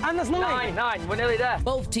 And that's 9. 9. We're nearly there.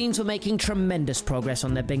 Both teams were making tremendous progress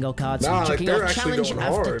on their bingo cards, Nah, like checking they're off actually challenge going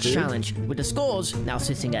after hard, dude. challenge, with the scores now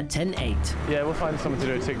sitting at 10-8. Yeah, we'll find someone to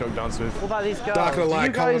do a TikTok dance with. What about these girls? Not gonna lie,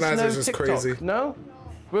 You guys know colonizers is TikTok? crazy. No?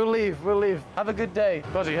 We'll leave, we'll leave. Have a good day.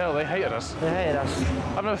 Bloody hell, they hated us. They hate us.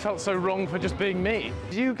 I've never felt so wrong for just being me.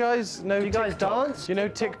 Do you guys know You guys TikTok? dance? You know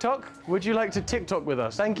TikTok? Would you like to TikTok with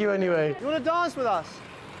us? Thank you anyway. You want to dance with us?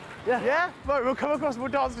 Yeah? Yeah? Right, we'll come across and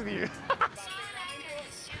we'll dance with you.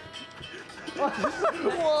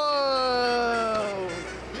 Whoa!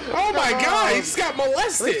 Oh my God, he just got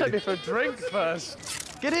Let's take molested. me for a drink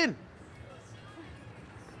first. Get in.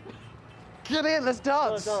 Get in, let's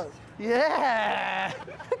dance. Dance. Yeah!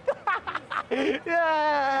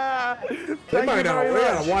 Yeah! They might not. We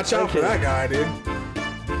gotta watch out for that guy, dude.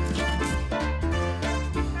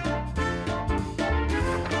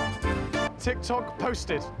 TikTok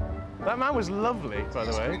posted. That man was lovely, by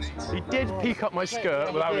the way. He did peek up my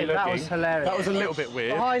skirt without me looking. That was hilarious. That was a little bit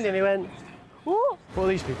weird. Behind him, he went, "Woo." What are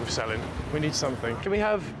these people selling? We need something. Can we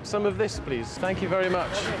have some of this, please? Thank you very much.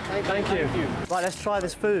 Thank you. Right, let's try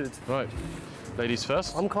this food. Right. Ladies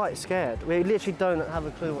first. I'm quite scared. We literally don't have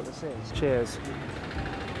a clue what this is. Cheers.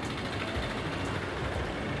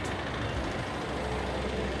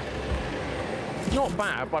 It's not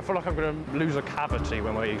bad, but I feel like I'm going to lose a cavity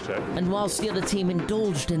when I eat it. And whilst the other team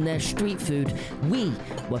indulged in their street food, we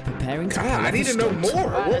were preparing to God, pull I off need a to know stunt. more.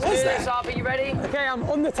 What Let's do was this, that? Ava. You ready? Okay, I'm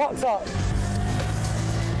on the top.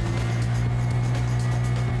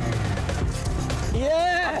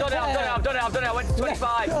 Yeah! I've done it. I went to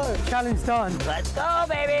 25. Go. Challenge done. Let's go,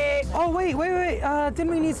 baby. Oh, wait.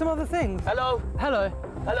 Didn't we need some other things? Hello. Hello.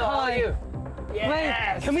 Hello, how are Hi. you?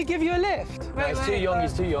 Yes! Wait, can we give you a lift? No, he's too young,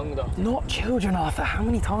 he's too young though. Not children, Arthur. How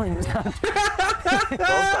many times now?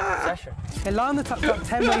 Okay, lie on the tuk-tuk,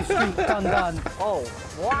 10 Wave Street, done. Oh,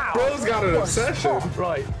 wow. Bro's got an obsession.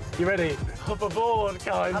 Right, you ready? Up aboard,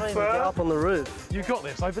 kind I don't sir. even get up on the roof. You got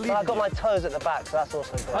this, I believe in I've got you. my toes at the back, so that's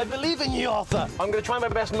also good. I believe in you, Arthur. I'm going to try my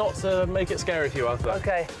best not to make it scary for you, Arthur.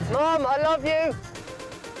 Okay. Mom, I love you.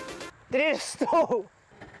 Did it stall?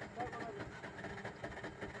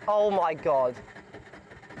 Oh my God.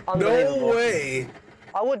 Unbelievable. No way.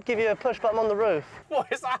 I would give you a push, but I'm on the roof.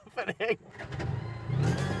 What is happening?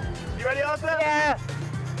 You ready, Arthur? Yeah.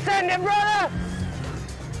 Send him, brother.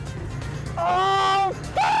 Oh,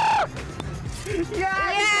 fuck!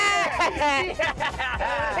 Yes!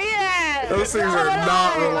 Yeah! Yeah! Those things are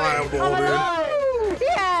not reliable, dude.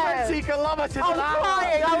 Yeah! 20 kilometers an I was hour!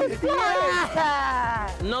 flying! I was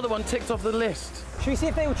flying! Another one ticked off the list. Should we see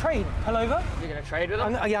if they will trade? Pull over? You're gonna trade with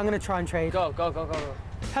them? Yeah, I'm going to try and trade. Go.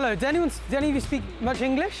 Hello, do any of you speak much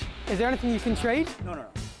English? Is there anything you can trade? No.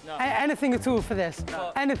 Anything at all for this?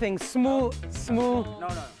 No. Anything, small. No.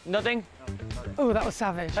 Nothing? Oh, that was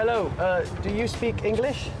savage. Hello, do you speak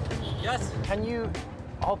English? Yes. Can you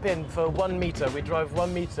hop in for 1 meter? We drive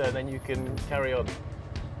 1 meter and then you can carry on.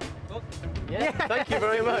 Yeah, thank you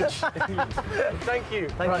very much. Thank you.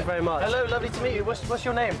 Thank you very much. Hello, lovely to meet you. What's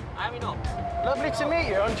your name? I'm Enoch. Lovely to meet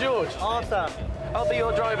you. I'm George. Arthur. I'll be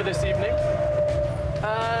your driver this evening.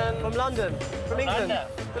 And From London. From England. I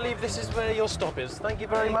believe this is where your stop is. Thank you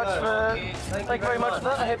very much for. Thank you very much for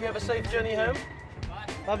that. I hope you have a safe journey home.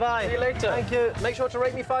 Bye-bye. See you later. Thank you. Make sure to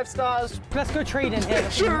rate me 5 stars. Let's go trade in here.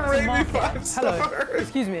 Should have rated me 5 Hello, stars.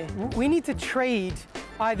 excuse me. We need to trade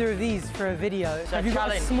either of these for a video. Have you got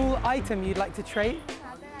a challenge. small item you'd like to trade?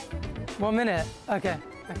 1 minute. Okay.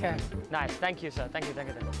 Nice, thank you, sir. Thank you.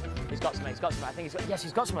 He's got some. I think he's got, yes,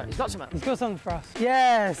 he's got some. He's got something for us.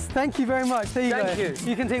 Yes, thank you very much. There you go. Thank you.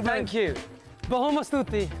 You can take both. Thank you. Bahamas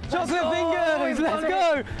tutti. Chocolate fingers, let's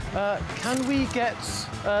go. Can we get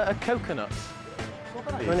a coconut?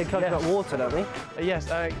 We only coconut water, don't we? Yes.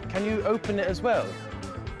 Can you open it as well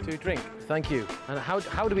to drink? Thank you. And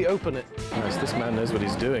how do we open it? Nice. This man knows what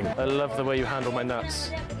he's doing. I love the way you handle my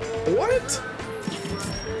nuts. What?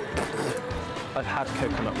 I've had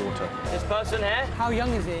coconut water. This person here? How young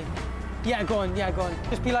is he? Yeah, go on.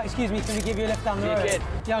 Just be like, excuse me, can we give you a lift down the road? Kid.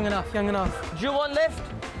 Young enough. Do you want lift?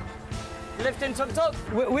 Lift in tuk-tuk?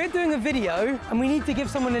 We're doing a video and we need to give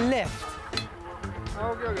someone a lift.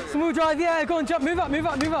 Okay. Small drive, yeah, go on, jump, move up.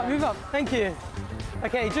 Thank you.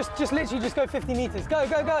 Okay, just literally just go 50 meters. Go.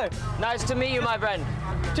 Nice to meet you, my friend.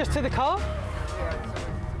 Just to the car?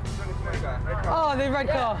 Oh, the red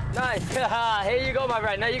car. Nice. Here you go, my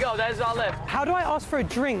friend. There you go. There's our lift. How do I ask for a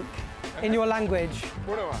drink in your language?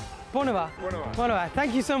 Bonova.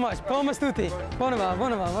 Thank you so much. Bahamas tutti.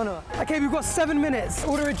 Bonova. Okay, we've got 7 minutes.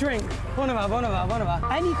 Order a drink.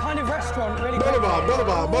 Bonova. Any kind of restaurant, really.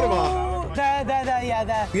 Bonova. There, yeah,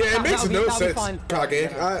 there. Yeah, it makes no sense, fine.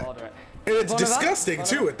 Kage. And it's disgusting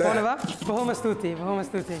too at that. Bahamas tutti.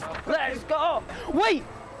 Let's go.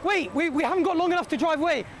 Wait, we haven't got long enough to drive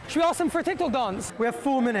away. Should we ask them for a TikTok dance? We have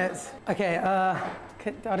 4 minutes. Okay, I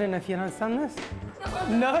don't know if you understand this.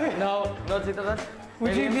 No TikTok dance.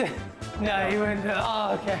 Would you be? No, you wouldn't do it.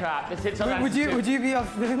 Oh, okay. Crap, it's TikTok dance. Would you be up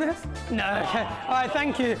for doing this? No, okay. All right,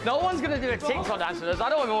 thank you. No one's gonna do a TikTok dance with us. I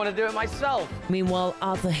don't even want to do it myself. Meanwhile,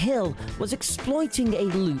 Arthur Hill was exploiting a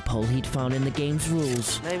loophole he'd found in the game's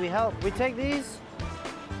rules. May we help? We take these,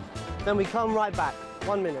 then we come right back.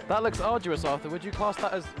 1 minute. That looks arduous, Arthur. Would you class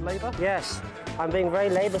that as labour? Yes, I'm being very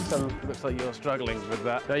laboursome. Looks like you're struggling with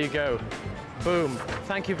that. There you go. Boom.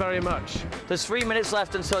 Thank you very much. There's 3 minutes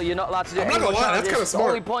left until you're not allowed to do I'm any not gonna more lie, that's challenges. kinda smart.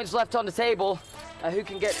 Only points left on the table. Who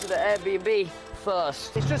can get to the Airbnb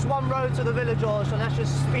first? It's just one road to the village, so let's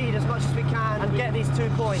just speed as much as we can and get these 2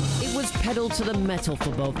 points. It was pedal to the metal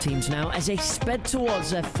for both teams now as they sped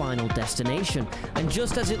towards their final destination. And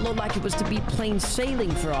just as it looked like it was to be plain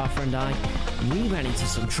sailing for Arthur and I, we ran into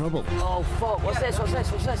some trouble. Oh, fuck. What's this?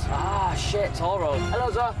 Ah, shit. Toll road.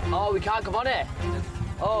 Hello, sir. Oh, we can't come on it.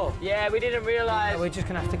 Oh, yeah, we didn't realise. We're just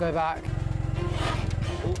going to have to go back.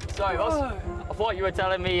 Oh, sorry, boss. I thought you were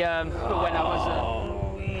telling me when I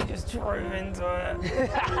was... We just drove into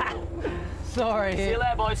it. Sorry. See you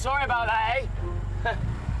later, boys. Sorry about that, eh?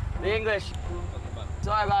 The English.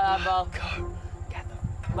 Sorry about that, pal. Go. Get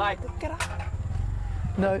them. Mike. Get up.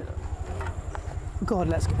 No. God,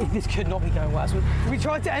 let's go. This could not be going worse. We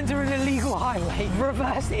tried to enter an illegal highway,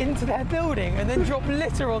 reversed into their building, and then dropped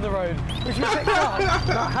litter on the road, which was picked up.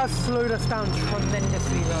 That has slowed us down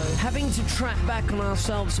tremendously, though. Having to track back on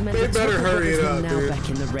ourselves meant They the better Tucker hurry brothers it were up, now dude. back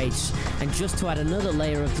in the race. And just to add another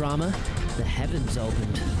layer of drama, the heavens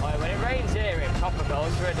opened. Oh, when it rains here, it proper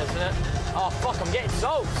goes for it, doesn't it? Oh, fuck, I'm getting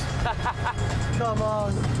soaked. Come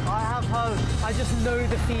on, I have hope. I just know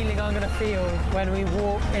the feeling I'm going to feel when we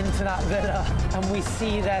walk into that villa and we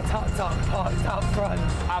see their tuk-tuk parked out front.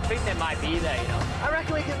 I think they might be there, you know. I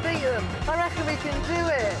reckon we can beat them. I reckon we can do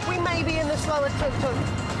it. We may be in the slower tuk-tuk,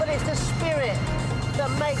 but it's the spirit that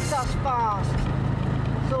makes us fast.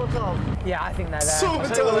 Sort of. Yeah, I think they're there. I'll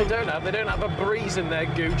tell you what they don't have a breeze in their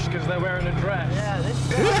gooch because they're wearing a dress. Yeah, this is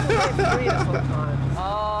free sometimes.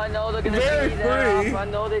 Oh, I know they're going to be there. I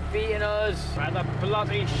know they've beaten us. Where the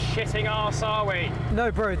bloody shitting arse are we? No,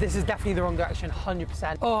 bro, this is definitely the wrong direction,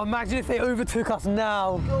 100%. Oh, imagine if they overtook us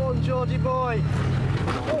now. Go on, Georgie boy.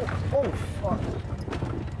 Oh, fuck.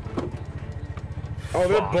 Oh,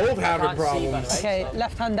 they're both having problems. Okay,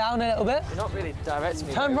 left hand down a little bit. You're not really directing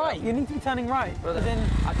me. Turn right. You need to be turning right. Brother, then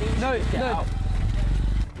I think you should get out.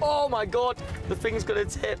 Oh my God, the thing's gonna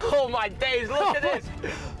tip. Oh my days, look at this.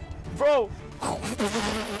 Bro.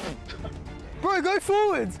 Bro, go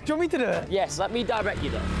forwards. Do you want me to do it? Yes, let me direct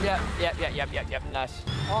you though. Yep, nice.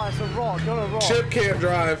 Oh, it's a rock, you're a rock. Chip can't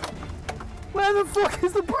drive. Where the fuck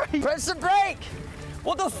is the brake? Press the brake.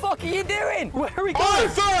 What the fuck are you doing? Where are we going?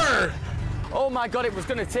 Arthur! Oh my God, it was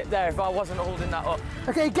gonna tip there if I wasn't holding that up.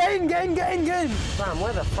 Okay, get in. Sam,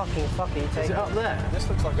 where the fucking fuck are you taking? Is it up there? This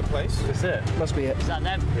looks like a place. This is it. Must be it. Is that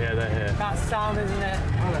them? Yeah, they're here. That's Sam, isn't it?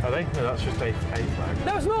 Are they? No, that's just a flag.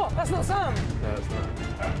 No, it's not. That's not Sam. No, it's not.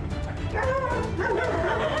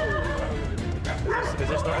 Is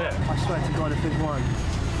this not it? I swear to God, if it won.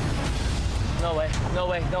 No way, no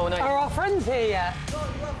way, no way. Are our friends here yet?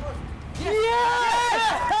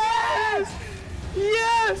 Yes!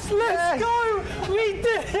 Yes! Let's go! We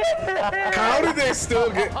did it! How did they still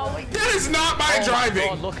get... That is not my driving!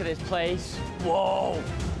 God, look at this place. Whoa.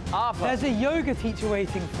 Arthur. There's a yoga teacher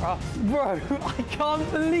waiting for us. Bro, I can't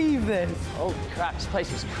believe this. Oh crap, this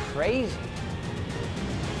place is crazy.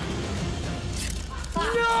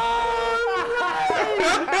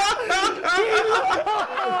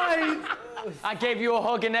 I gave you a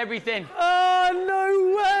hug and everything. Oh,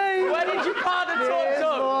 no way! Where did you park the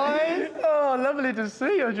tuk-tuk? Oh, lovely to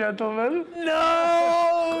see you, gentlemen.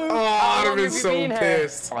 No! Oh, I'd have been so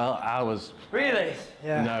pissed. Well, hours. Really?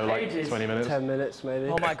 Yeah. No, like Ages. 20 minutes. 10 minutes, maybe.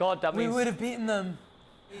 Oh my God, that means... We would have beaten them.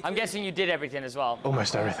 I'm guessing you did everything as well.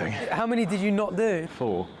 Almost everything. How many did you not do?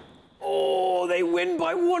 4. Oh, they win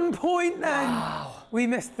by 1 point then. Wow. We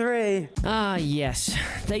missed 3. Ah, yes.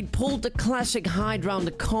 They pulled the classic hide round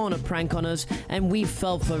the corner prank on us, and we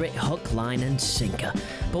fell for it hook, line, and sinker.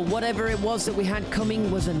 But whatever it was that we had coming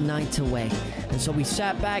was a night away. And so we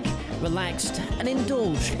sat back, relaxed, and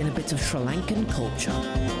indulged in a bit of Sri Lankan culture.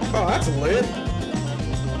 Oh, that's lit.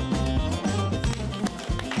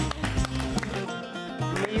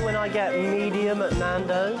 Me when I get medium at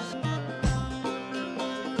Nando's.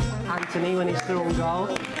 Anthony when he's through on goal.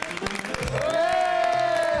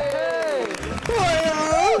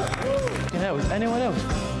 Yeah, was anyone else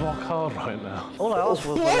rock hard right now? All I asked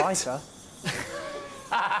was the lighter.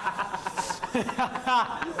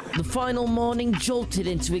 The final morning jolted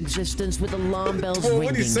into existence with alarm bells ringing,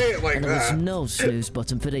 when you say it like and there was that. no snooze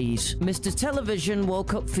button for these. Mr. Television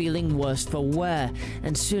woke up feeling worse for wear,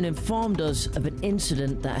 and soon informed us of an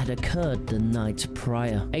incident that had occurred the night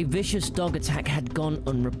prior. A vicious dog attack had gone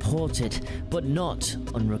unreported, but not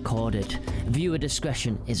unrecorded. Viewer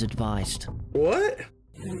discretion is advised. What?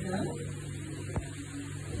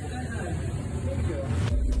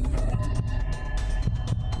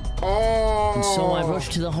 Oh. And so I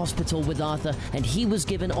rushed to the hospital with Arthur, and he was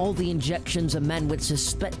given all the injections a man with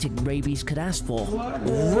suspected rabies could ask for.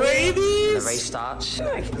 Rabies? The race starts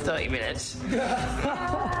in 30 minutes. You're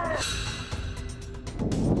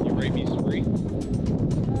rabies free.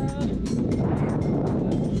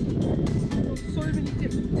 So many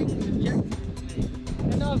different things injected into me.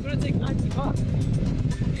 And now I've got to take 90 bucks.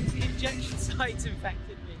 If the injection site's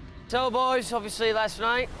infected me. So boys, obviously last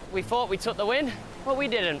night we thought we took the win, but we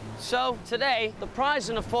didn't. So today, the prize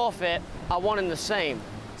and the forfeit are one and the same.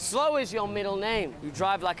 Slow is your middle name. You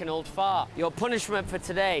drive like an old fart. Your punishment for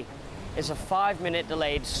today is a 5-minute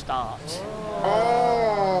delayed start.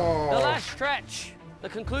 Oh. The last stretch. The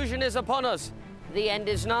conclusion is upon us. The end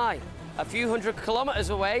is nigh. A few 100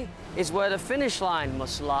 kilometers away is where the finish line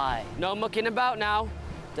must lie. No mucking about now.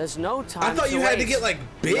 There's no time I thought to you waste. had to get like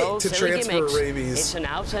bit No to silly transfer gimmicks. rabies. It's an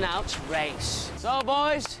out-and-out race. So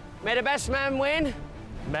boys, may the best man win.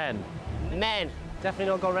 Men. Men. Definitely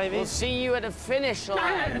not got rabies. We'll see you at the finish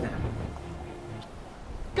line.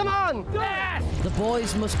 Come on! Yes! The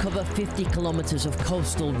boys must cover 50 kilometers of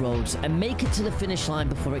coastal roads and make it to the finish line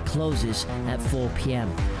before it closes at 4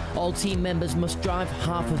 p.m. All team members must drive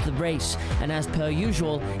half of the race, and as per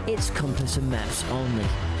usual, it's compass and maps only.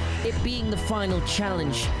 It being the final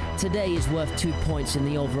challenge, today is worth 2 points in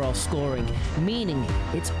the overall scoring, meaning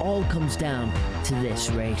it all comes down to this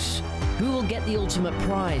race. Who will get the ultimate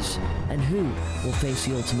prize, and who will face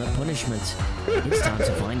the ultimate punishment? It's time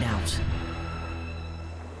to find out.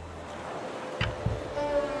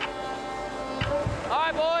 All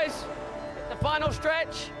right, boys, the final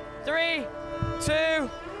stretch. 3, 2,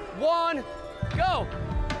 1, go.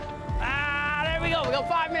 Ah, there we go. We got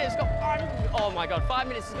 5 minutes. Go. Oh my God, 5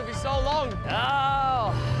 minutes is gonna be so long.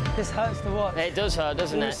 Oh, This hurts to watch. it does hurt,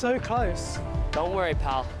 doesn't We're it? so close. Don't worry,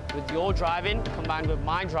 pal. With your driving combined with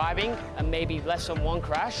my driving and maybe less than one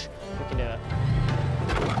crash, we can do it.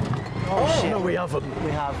 Oh, shit. No, we haven't.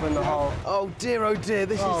 We have, we're in the hole. Oh dear,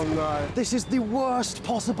 this is the worst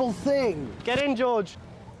possible thing. Get in, George.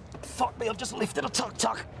 Fuck me, I've just lifted a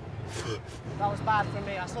tuk-tuk. That was bad for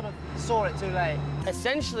me. I sort of saw it too late.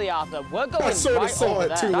 Essentially, Arthur, we're going sorta right saw over it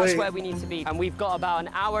there. too That's late. where we need to be. And we've got about an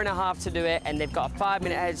hour and a half to do it, and they've got a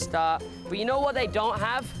 5-minute head start. But you know what they don't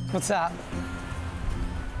have? What's that?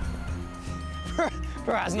 Bro,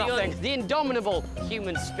 that's nothing. The indomitable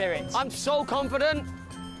human spirit. I'm so confident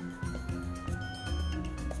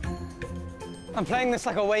I'm playing this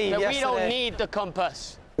like a wave that yesterday. we don't need the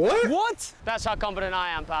compass. What? What? That's how confident I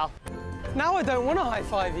am, pal. Now I don't want to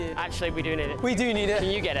high-five you. Actually, we do need it. We do need it. Can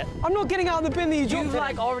you get it? I'm not getting out of the bin that you dropped You've it.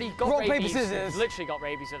 like already got Rock, rabies. paper, scissors. You've literally got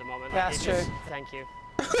rabies at the moment. Yeah, that's true. Thank you.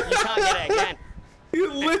 You can't get it again.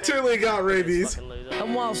 You literally got rabies. Fucking loser.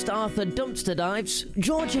 And whilst Arthur dumpster dives,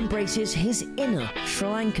 George embraces his inner Sri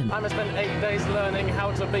Lankan. I must spend 8 days learning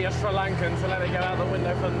how to be a Sri Lankan to let it go out the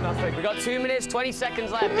window for nothing. We got 2 minutes, 20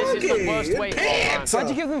 seconds left. This is the worst way. Why'd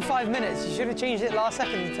you give them 5 minutes? You should have changed it last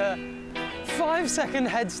second to 5-second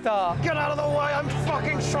head start. Get out of the way, I'm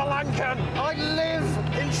fucking Sri Lankan! I live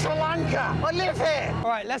in Sri Lanka! I live here! All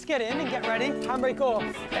right, let's get in and get ready. Handbrake off.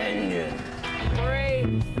 Engine.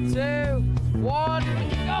 3, 2, 1,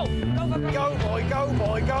 go! Go, go, go! Go, boy, go,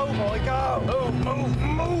 boy, go, boy, go! Move,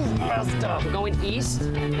 move, master! We're going east,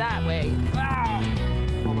 that way. Ah.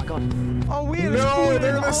 Oh my God. Oh, weird. No,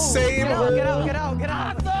 they're in the same hole. Get out, get out, get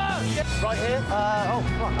out. Right here? Oh,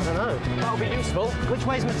 fuck, I don't know. That'll be useful. Which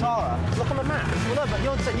way's Matara? Look on the map. Well, no, but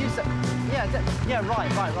you said... Yeah,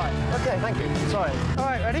 right. Okay, thank you. Sorry. All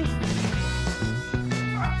right, ready?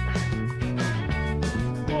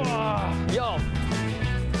 Yo.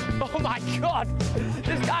 Oh my God.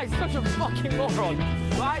 This guy's such a fucking moron.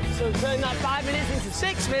 Right, so turn that 5 minutes into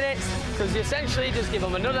 6 minutes, because you essentially just give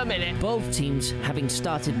them another minute. Both teams, having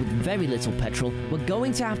started with very little petrol, were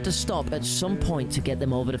going to have to stop at some point to get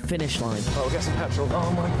them over the finish line. Oh, get some petrol.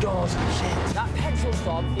 Oh my God, shit. That petrol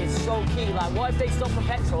stop is so key. Like, what if they stop for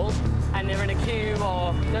petrol and they're in a queue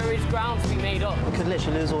or there is ground to be made up? We could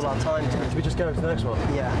literally lose all our time. Should we just go to the next one?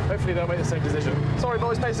 Yeah. Hopefully they'll make the same decision. Sorry,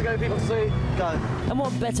 boys, pace to go, people to see. Go. And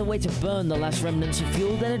what better way to burn the last remnants of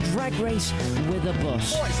fuel than a drag race with a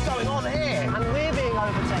bus? What is going on here? And we're being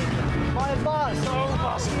overtaken by a bus. No,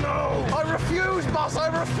 bus, no! I refuse, bus, I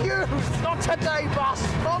refuse! Not today, bus!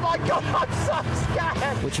 Oh my God, I'm so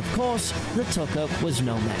scared! Which, of course, the Tucker was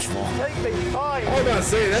no match for. Take me, fine! I was about to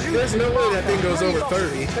say, there's no way that thing goes over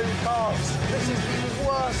 30. 2 cars. This is the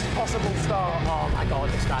worst possible start. Oh my God,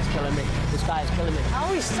 this guy's killing me. This guy is killing me. How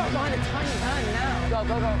are we stuck behind a tiny van now? Go,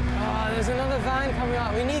 go, go. Oh, there's another van coming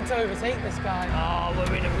up. We need to overtake this guy. Oh,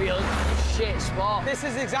 we're in a real shit spot. This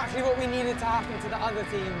is exactly what we needed to happen to the other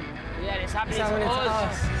team. Yeah, it's happening It's happening to to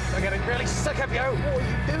us. us. I'm getting really sick of you. What are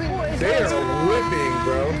you doing? What is They this? are whipping,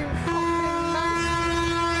 bro.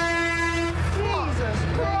 Jesus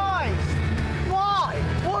Christ! Why?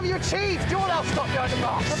 What have you achieved? You'll now stop behind the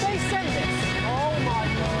bus. Have they sent this? Oh my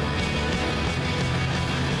God.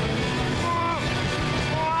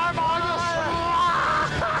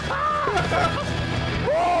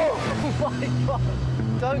 Oh my God.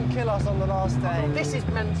 Don't kill us on the last day. This is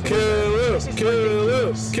mental. Kill us, kill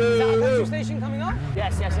us, Is that a kill petrol us. station coming up?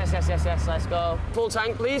 Yes. Let's go. Full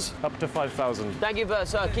tank, please. Up to 5,000. Thank you,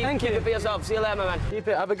 sir. Thank Keep you. it for yourself. See you later, my man. Keep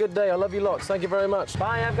it. Have a good day. I love you lots. Thank you very much.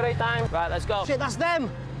 Bye. Have a great time. Right, let's go. Shit, that's them.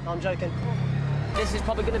 No, I'm joking. This is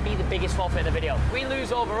probably going to be the biggest forfeit of the video. If we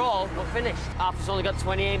lose overall, we're finished. Arthur's only got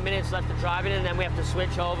 28 minutes left of driving, and then we have to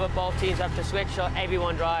switch over. Both teams have to switch, so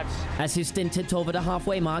everyone drives. As his stint tipped over the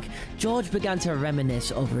halfway mark, George began to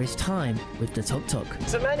reminisce over his time with the tuk-tuk.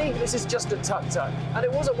 To many, this is just a tuk-tuk, and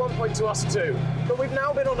it was at one point to us too. But we've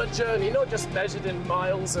now been on a journey, not just measured in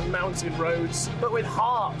miles and mountain roads, but with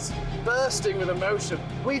hearts bursting with emotion.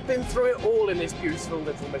 We've been through it all in this beautiful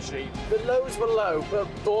little machine. The lows were low, but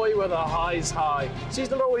boy were the highs high. She's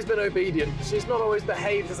not always been obedient. She's not always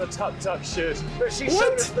behaved as a tuk-tuk should. But she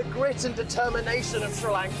showed us the grit and determination of Sri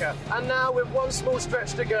Lanka. And now, with one small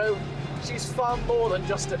stretch to go, she's far more than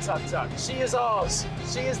just a tuk-tuk. She is ours.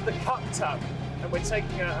 She is the Kuk-tuk. And we're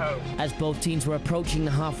taking her home. As both teams were approaching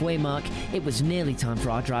the halfway mark, it was nearly time for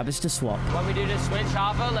our drivers to swap. When we do the switch,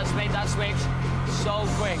 Arthur, let's make that switch so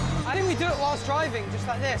quick. I think we do it whilst driving, just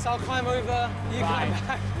like this. I'll climb over, you climb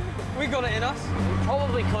back. We got it in us. We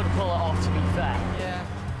probably could pull it off, to be fair. Yeah.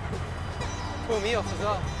 Pull me off as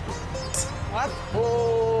well. What?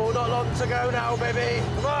 Oh, not long to go now, baby.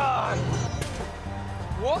 Come on.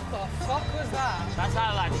 What the fuck was that? That's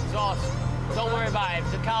how like exhaust. Don't worry about it.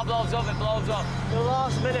 If the car blows up, it blows up. The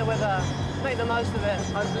last minute with her. Make the most of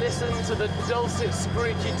it. I've listened to the dulcet,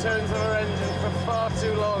 screechy tones of her engine for far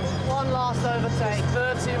too long. One last overtake.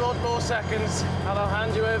 30 odd more seconds, and I'll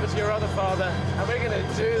hand you over to your other father. And we're going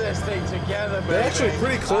to do this thing together, baby. They're actually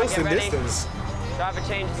pretty close in distance. Driver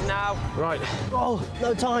changes now. Right. Oh,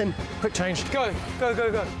 no time. Quick change. Go, go,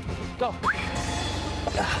 go, go. Go.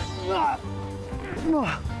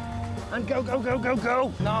 And go, go, go, go,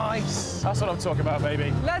 go. Nice. That's what I'm talking about,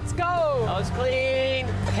 baby. Let's go. That was clean.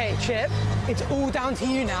 Okay, Chip, it's all down to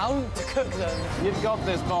you now to cook them. You've got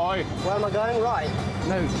this, boy. Where am I going? Right.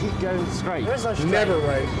 No, keep going straight. There is no straight. Never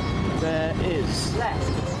right. There is. Left.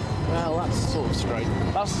 Well, that's sort of straight.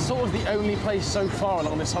 That's sort of the only place so far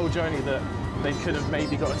along this whole journey that they could have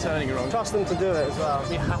maybe got a turning wrong. Trust them to do it as well.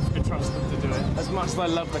 We have to trust them to do it. As much as I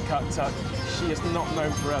love the Kuk-tuk, she is not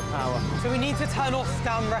known for her power. So we need to turn off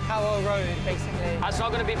down Rekawa Road, basically. That's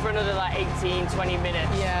not going to be for another like 18, 20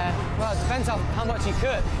 minutes. Yeah. Well, it depends how much you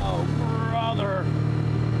cook. Oh, brother.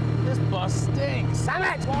 This bus stinks. Damn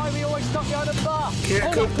it! Why are we always stuck behind a bus?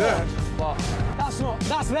 Can't cook that. What?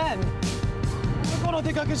 That's them. Oh God, I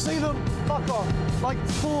think I can see them. Fuck off. Like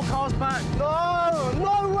 4 cars back. No!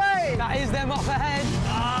 No way! That is them up ahead.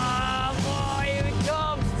 Ah, boy, here we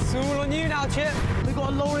come. It's all on you now, Chip. We've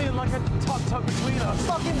got a lorry and like a tuk-tuk between us.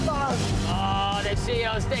 Fucking buzz! Oh, they see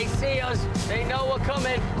us, they see us. They know we're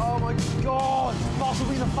coming. Oh my God, bus will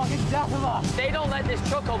be the fucking death of us. If they don't let this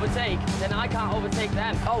truck overtake, then I can't overtake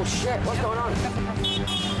them. Oh shit, what's going on?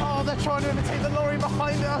 Oh, they're trying to imitate the lorry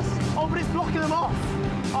behind us. Oh, but it's blocking them off.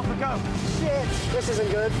 Off we go. Shit! This isn't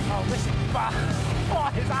good. Oh, this is bad.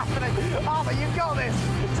 What is happening? Arthur, you've got this.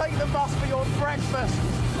 Take the bus for your breakfast.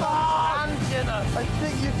 And dinner. I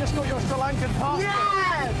think you've just got your Sri Lankan passport.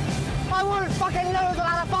 Yes! I won't fucking lose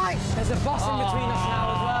without a fight! There's a bus in between us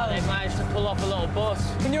now as well. They managed to pull off a little bus.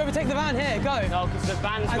 Can you overtake the van here? Go. No, because the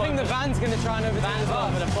van's I think the van's going to try and overtake van's the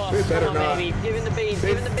over the bus. bus. They better Come on, not. baby. Give him the beans, They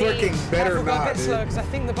give him the freaking beans. better Careful, go a not, bit slow, dude. because I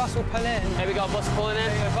think the bus will pull in. Here we go, bus pulling in.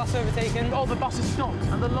 There you go, bus overtaken. Oh, the bus is stopped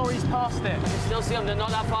and the lorry's past it. You still see them, they're not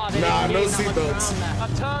that far. They Nah, didn't no gain that much seatbelts. ground there. A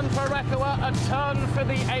turn for Rekawa, a turn for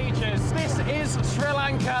the ages. This is Sri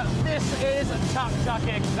Lanka. This is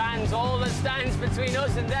tuk-tuking. Stands, all that stands between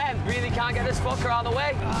us and them. Really can't get this fucker out of the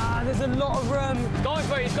way. Ah, there's a lot of room. Going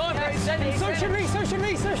for it, he's going for it. He's sending it. So should we, so should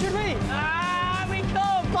we, so should we. Ah, we come.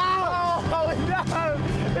 Oh no!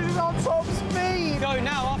 This is on top speed! Go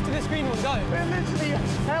now, after this green one, go. We're literally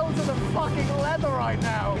held to the fucking leather right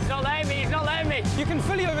now. He's not letting me, he's not letting me. You can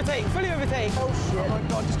fully overtake, fully overtake. Oh shit. Oh my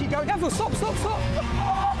God, just keep going. Careful, stop, stop, stop.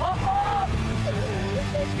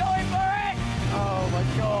 He's going for it. Oh my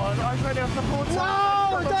God, I'm ready off the full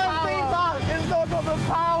No, don't beat that! It's not got the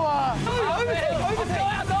power! No, overtake, overtake.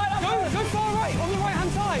 Go far right, on the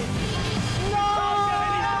right-hand side.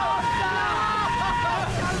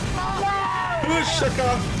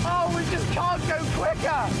 Oh, we just can't go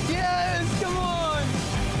quicker! Yes, come on.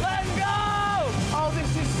 Let's go. Oh,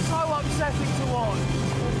 this is so upsetting to watch.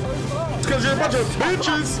 It's because you're a bunch of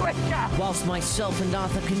bitches. Whilst myself and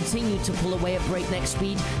Arthur continued to pull away at breakneck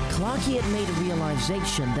speed, Clarky had made a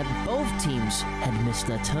realization that both teams had missed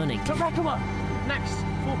their turning. To Rekawa! Next,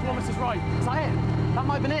 4 kilometers right. Is that it? That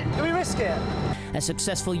might have been it. Do we risk it? A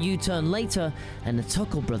successful U-turn later, and the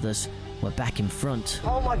Tuckle brothers were back in front.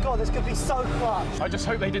 Oh my God, this could be so clutch. I just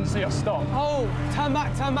hope they didn't see us stop. Oh, turn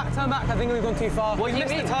back, turn back, turn back. I think we've gone too far. What do you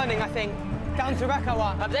missed mean? the turning, I think. Down to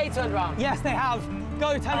Rekawa. Have they turned around? Yes, they have.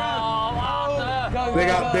 Go, turn around. Arthur. Go, They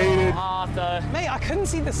got baited. Arthur. Mate, I couldn't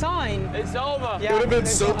see the sign. It's over. It would have been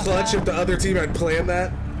so clutch if the other team had planned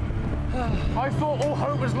that. I thought all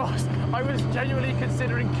hope was lost. I was genuinely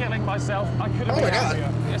considering killing myself. I could have been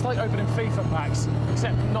happier. It's like opening FIFA packs,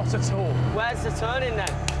 except not at all. Where's the turning then?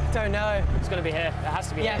 Don't know. It's going to be here. It has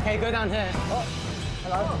to be Yeah, here. okay, go down here. Oh,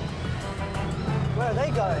 hello. Where are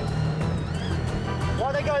they going? Why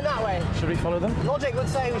are they going that way? Should we follow them? Logic would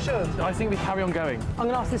say we should. I think we carry on going. I'm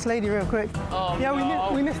gonna ask this lady real quick. Oh, yeah,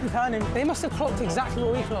 no. we missed the turning. They must have clocked exactly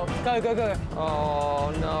what we clocked. Go, go, go.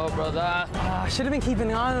 Oh, no, brother. I should have been keeping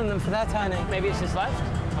an eye on them for their turning. Maybe it's just left.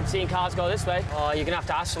 I'm seeing cars go this way. Oh, you're going to have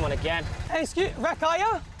to ask someone again. Hey, excuse, Rek, are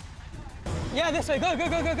ya? Yeah, this way. Go, go,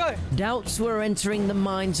 go, go, go. Doubts were entering the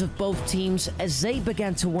minds of both teams as they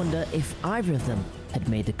began to wonder if either of them had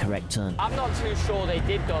made the correct turn. I'm not too sure they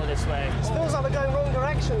did go this way. It feels like we're going wrong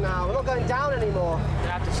direction now. We're not going down anymore. We're going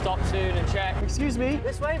to have to stop soon and check. Excuse me?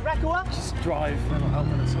 This way, Rekawa? Just drive. They're not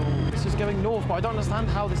helping at all. This is going north, but I don't understand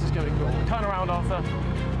how this is going north. Turn around, Arthur.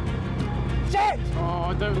 Shit! Oh,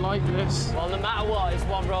 I don't like this. Well, no matter what, it's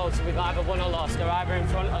one road, so we've either won or lost. They're either in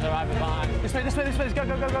front or they're either behind. This way, this way, this way. Go,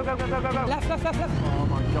 go, go, go, go, go, go, go. Left, left, left, left. Oh,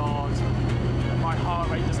 my God. My heart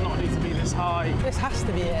rate does not need to be this high. This has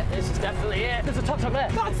to be it. This is definitely it. There's a top there.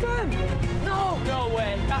 That's them! No! No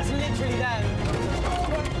way. That's literally them.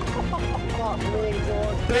 Fuck me,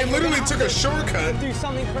 George. They literally took a shortcut. Do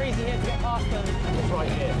something crazy here to get past them. It's right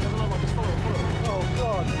here. Just follow, follow. Oh,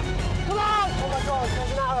 God. Come on! Oh, my God,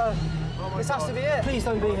 there's an arrow. This has to be it. Please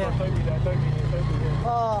don't be here. Don't be there, don't be here, don't be here.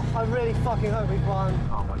 Oh, I really fucking hope we won.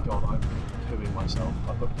 Oh, my God, I'm pooing myself.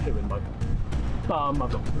 I've got poo in my bum.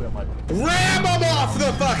 I've got poo in my bum. Ram them off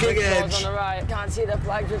the fucking Doors edge. on the right. Can't see the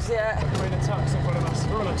flag just yet. We're in a tucks in front of us.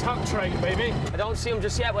 We're on a tuck train, baby. I don't see them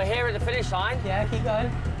just yet. We're here at the finish line. Yeah, keep going.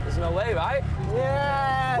 There's no way, right?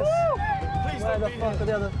 Yes! Please Where don't the be fuck here. are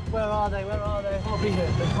the other? Where are they? Where are they? They can't be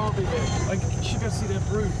here. They can't be here. I should go see their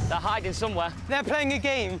broom. They're hiding somewhere. They're playing a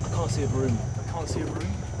game. I can't see a broom. I can't see a broom.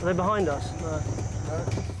 Are they behind us? No.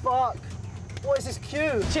 Fuck! What is this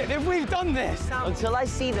queue? Shit, if we've done this. Until I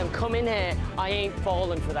see them come in here, I ain't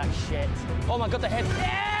falling for that shit. Oh my God, they're hit.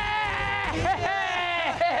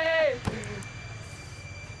 Yeah!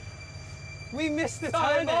 We missed the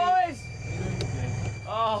Sorry, turning. boys!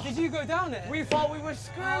 Oh. Did you go down it? We thought we were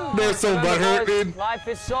screwed. They're so butthurt, dude. Life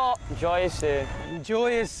is short. Enjoy it soon.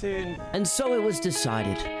 Enjoy us soon. And so it was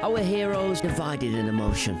decided. Our heroes divided in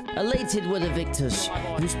emotion. Elated were the victors,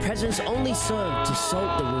 whose presence only served to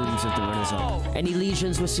salt the wounds of the runners-up. Any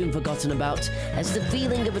lesions were soon forgotten about, as the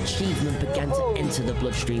feeling of achievement began to enter the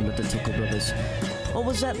bloodstream of the Tuckle brothers. Or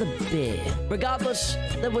was that the beer? Regardless,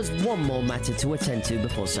 there was one more matter to attend to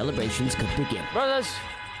before celebrations could begin. Brothers,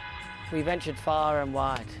 we ventured far and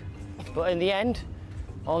wide. But in the end,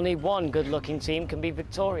 only one good-looking team can be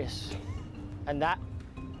victorious. And that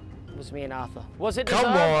was me and Arthur. Was it deserved?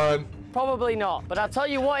 Come on. Probably not. But I'll tell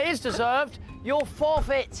you what is deserved. You'll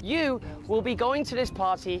forfeit. You will be going to this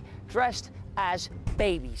party dressed as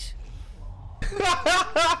babies.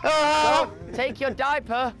 So, take your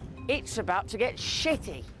diaper. It's about to get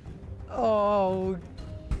shitty. Oh.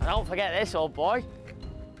 And don't forget this, old boy.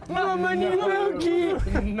 Mama, you milky.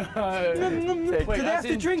 No. Do they have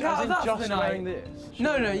to drink out of that just for the wearing night? this?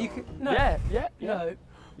 No, no, you can. No. Yeah, yeah, yeah. No.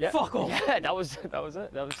 Yeah. Fuck off. Yeah, that was it.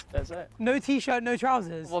 That's it. No t-shirt, no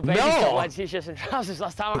trousers. Well, babies don't wear t-shirts and trousers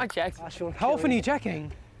last time I checked. How often are you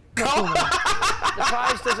checking? The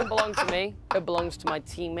prize doesn't belong to me. It belongs to my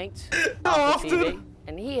teammate, Arthur TV,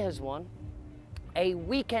 and he has won a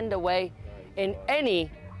weekend away in any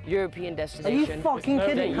European Are destination. you fucking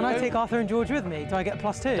kidding? Can I take Arthur and George with me? Do I get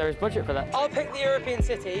 +2? There is budget for that. I'll pick the European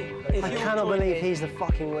city. I cannot believe he's the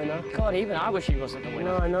fucking winner. God, even I wish he wasn't the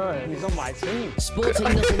winner. No, I know. He's on my team.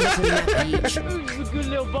 Sporting nothing but a nap each, Who's a good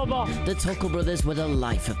little bubba? the Tuckle brothers were the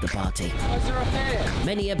life of the party. Why's there a hair?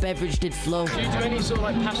 Many a beverage did flow, Do you do any sort of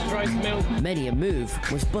like pasteurized milk? many a move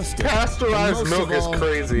was busted. Pasteurized and most milk of is all,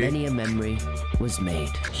 crazy. Many a memory was made.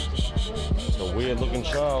 It's a weird-looking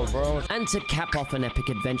child, bro. And to cap off an epic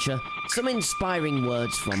adventure, some inspiring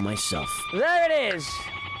words from myself. There it is.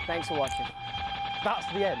 Thanks for watching. That's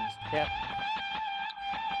the end. Yeah.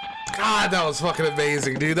 God, that was fucking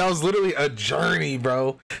amazing, dude. That was literally a journey,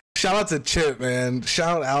 bro. Shout out to Chip, man.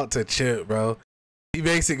 Shout out to Chip, bro. He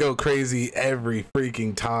makes it go crazy every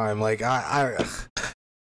freaking time. Like I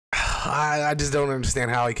just don't understand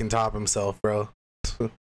how he can top himself, bro.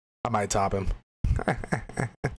 I might top him.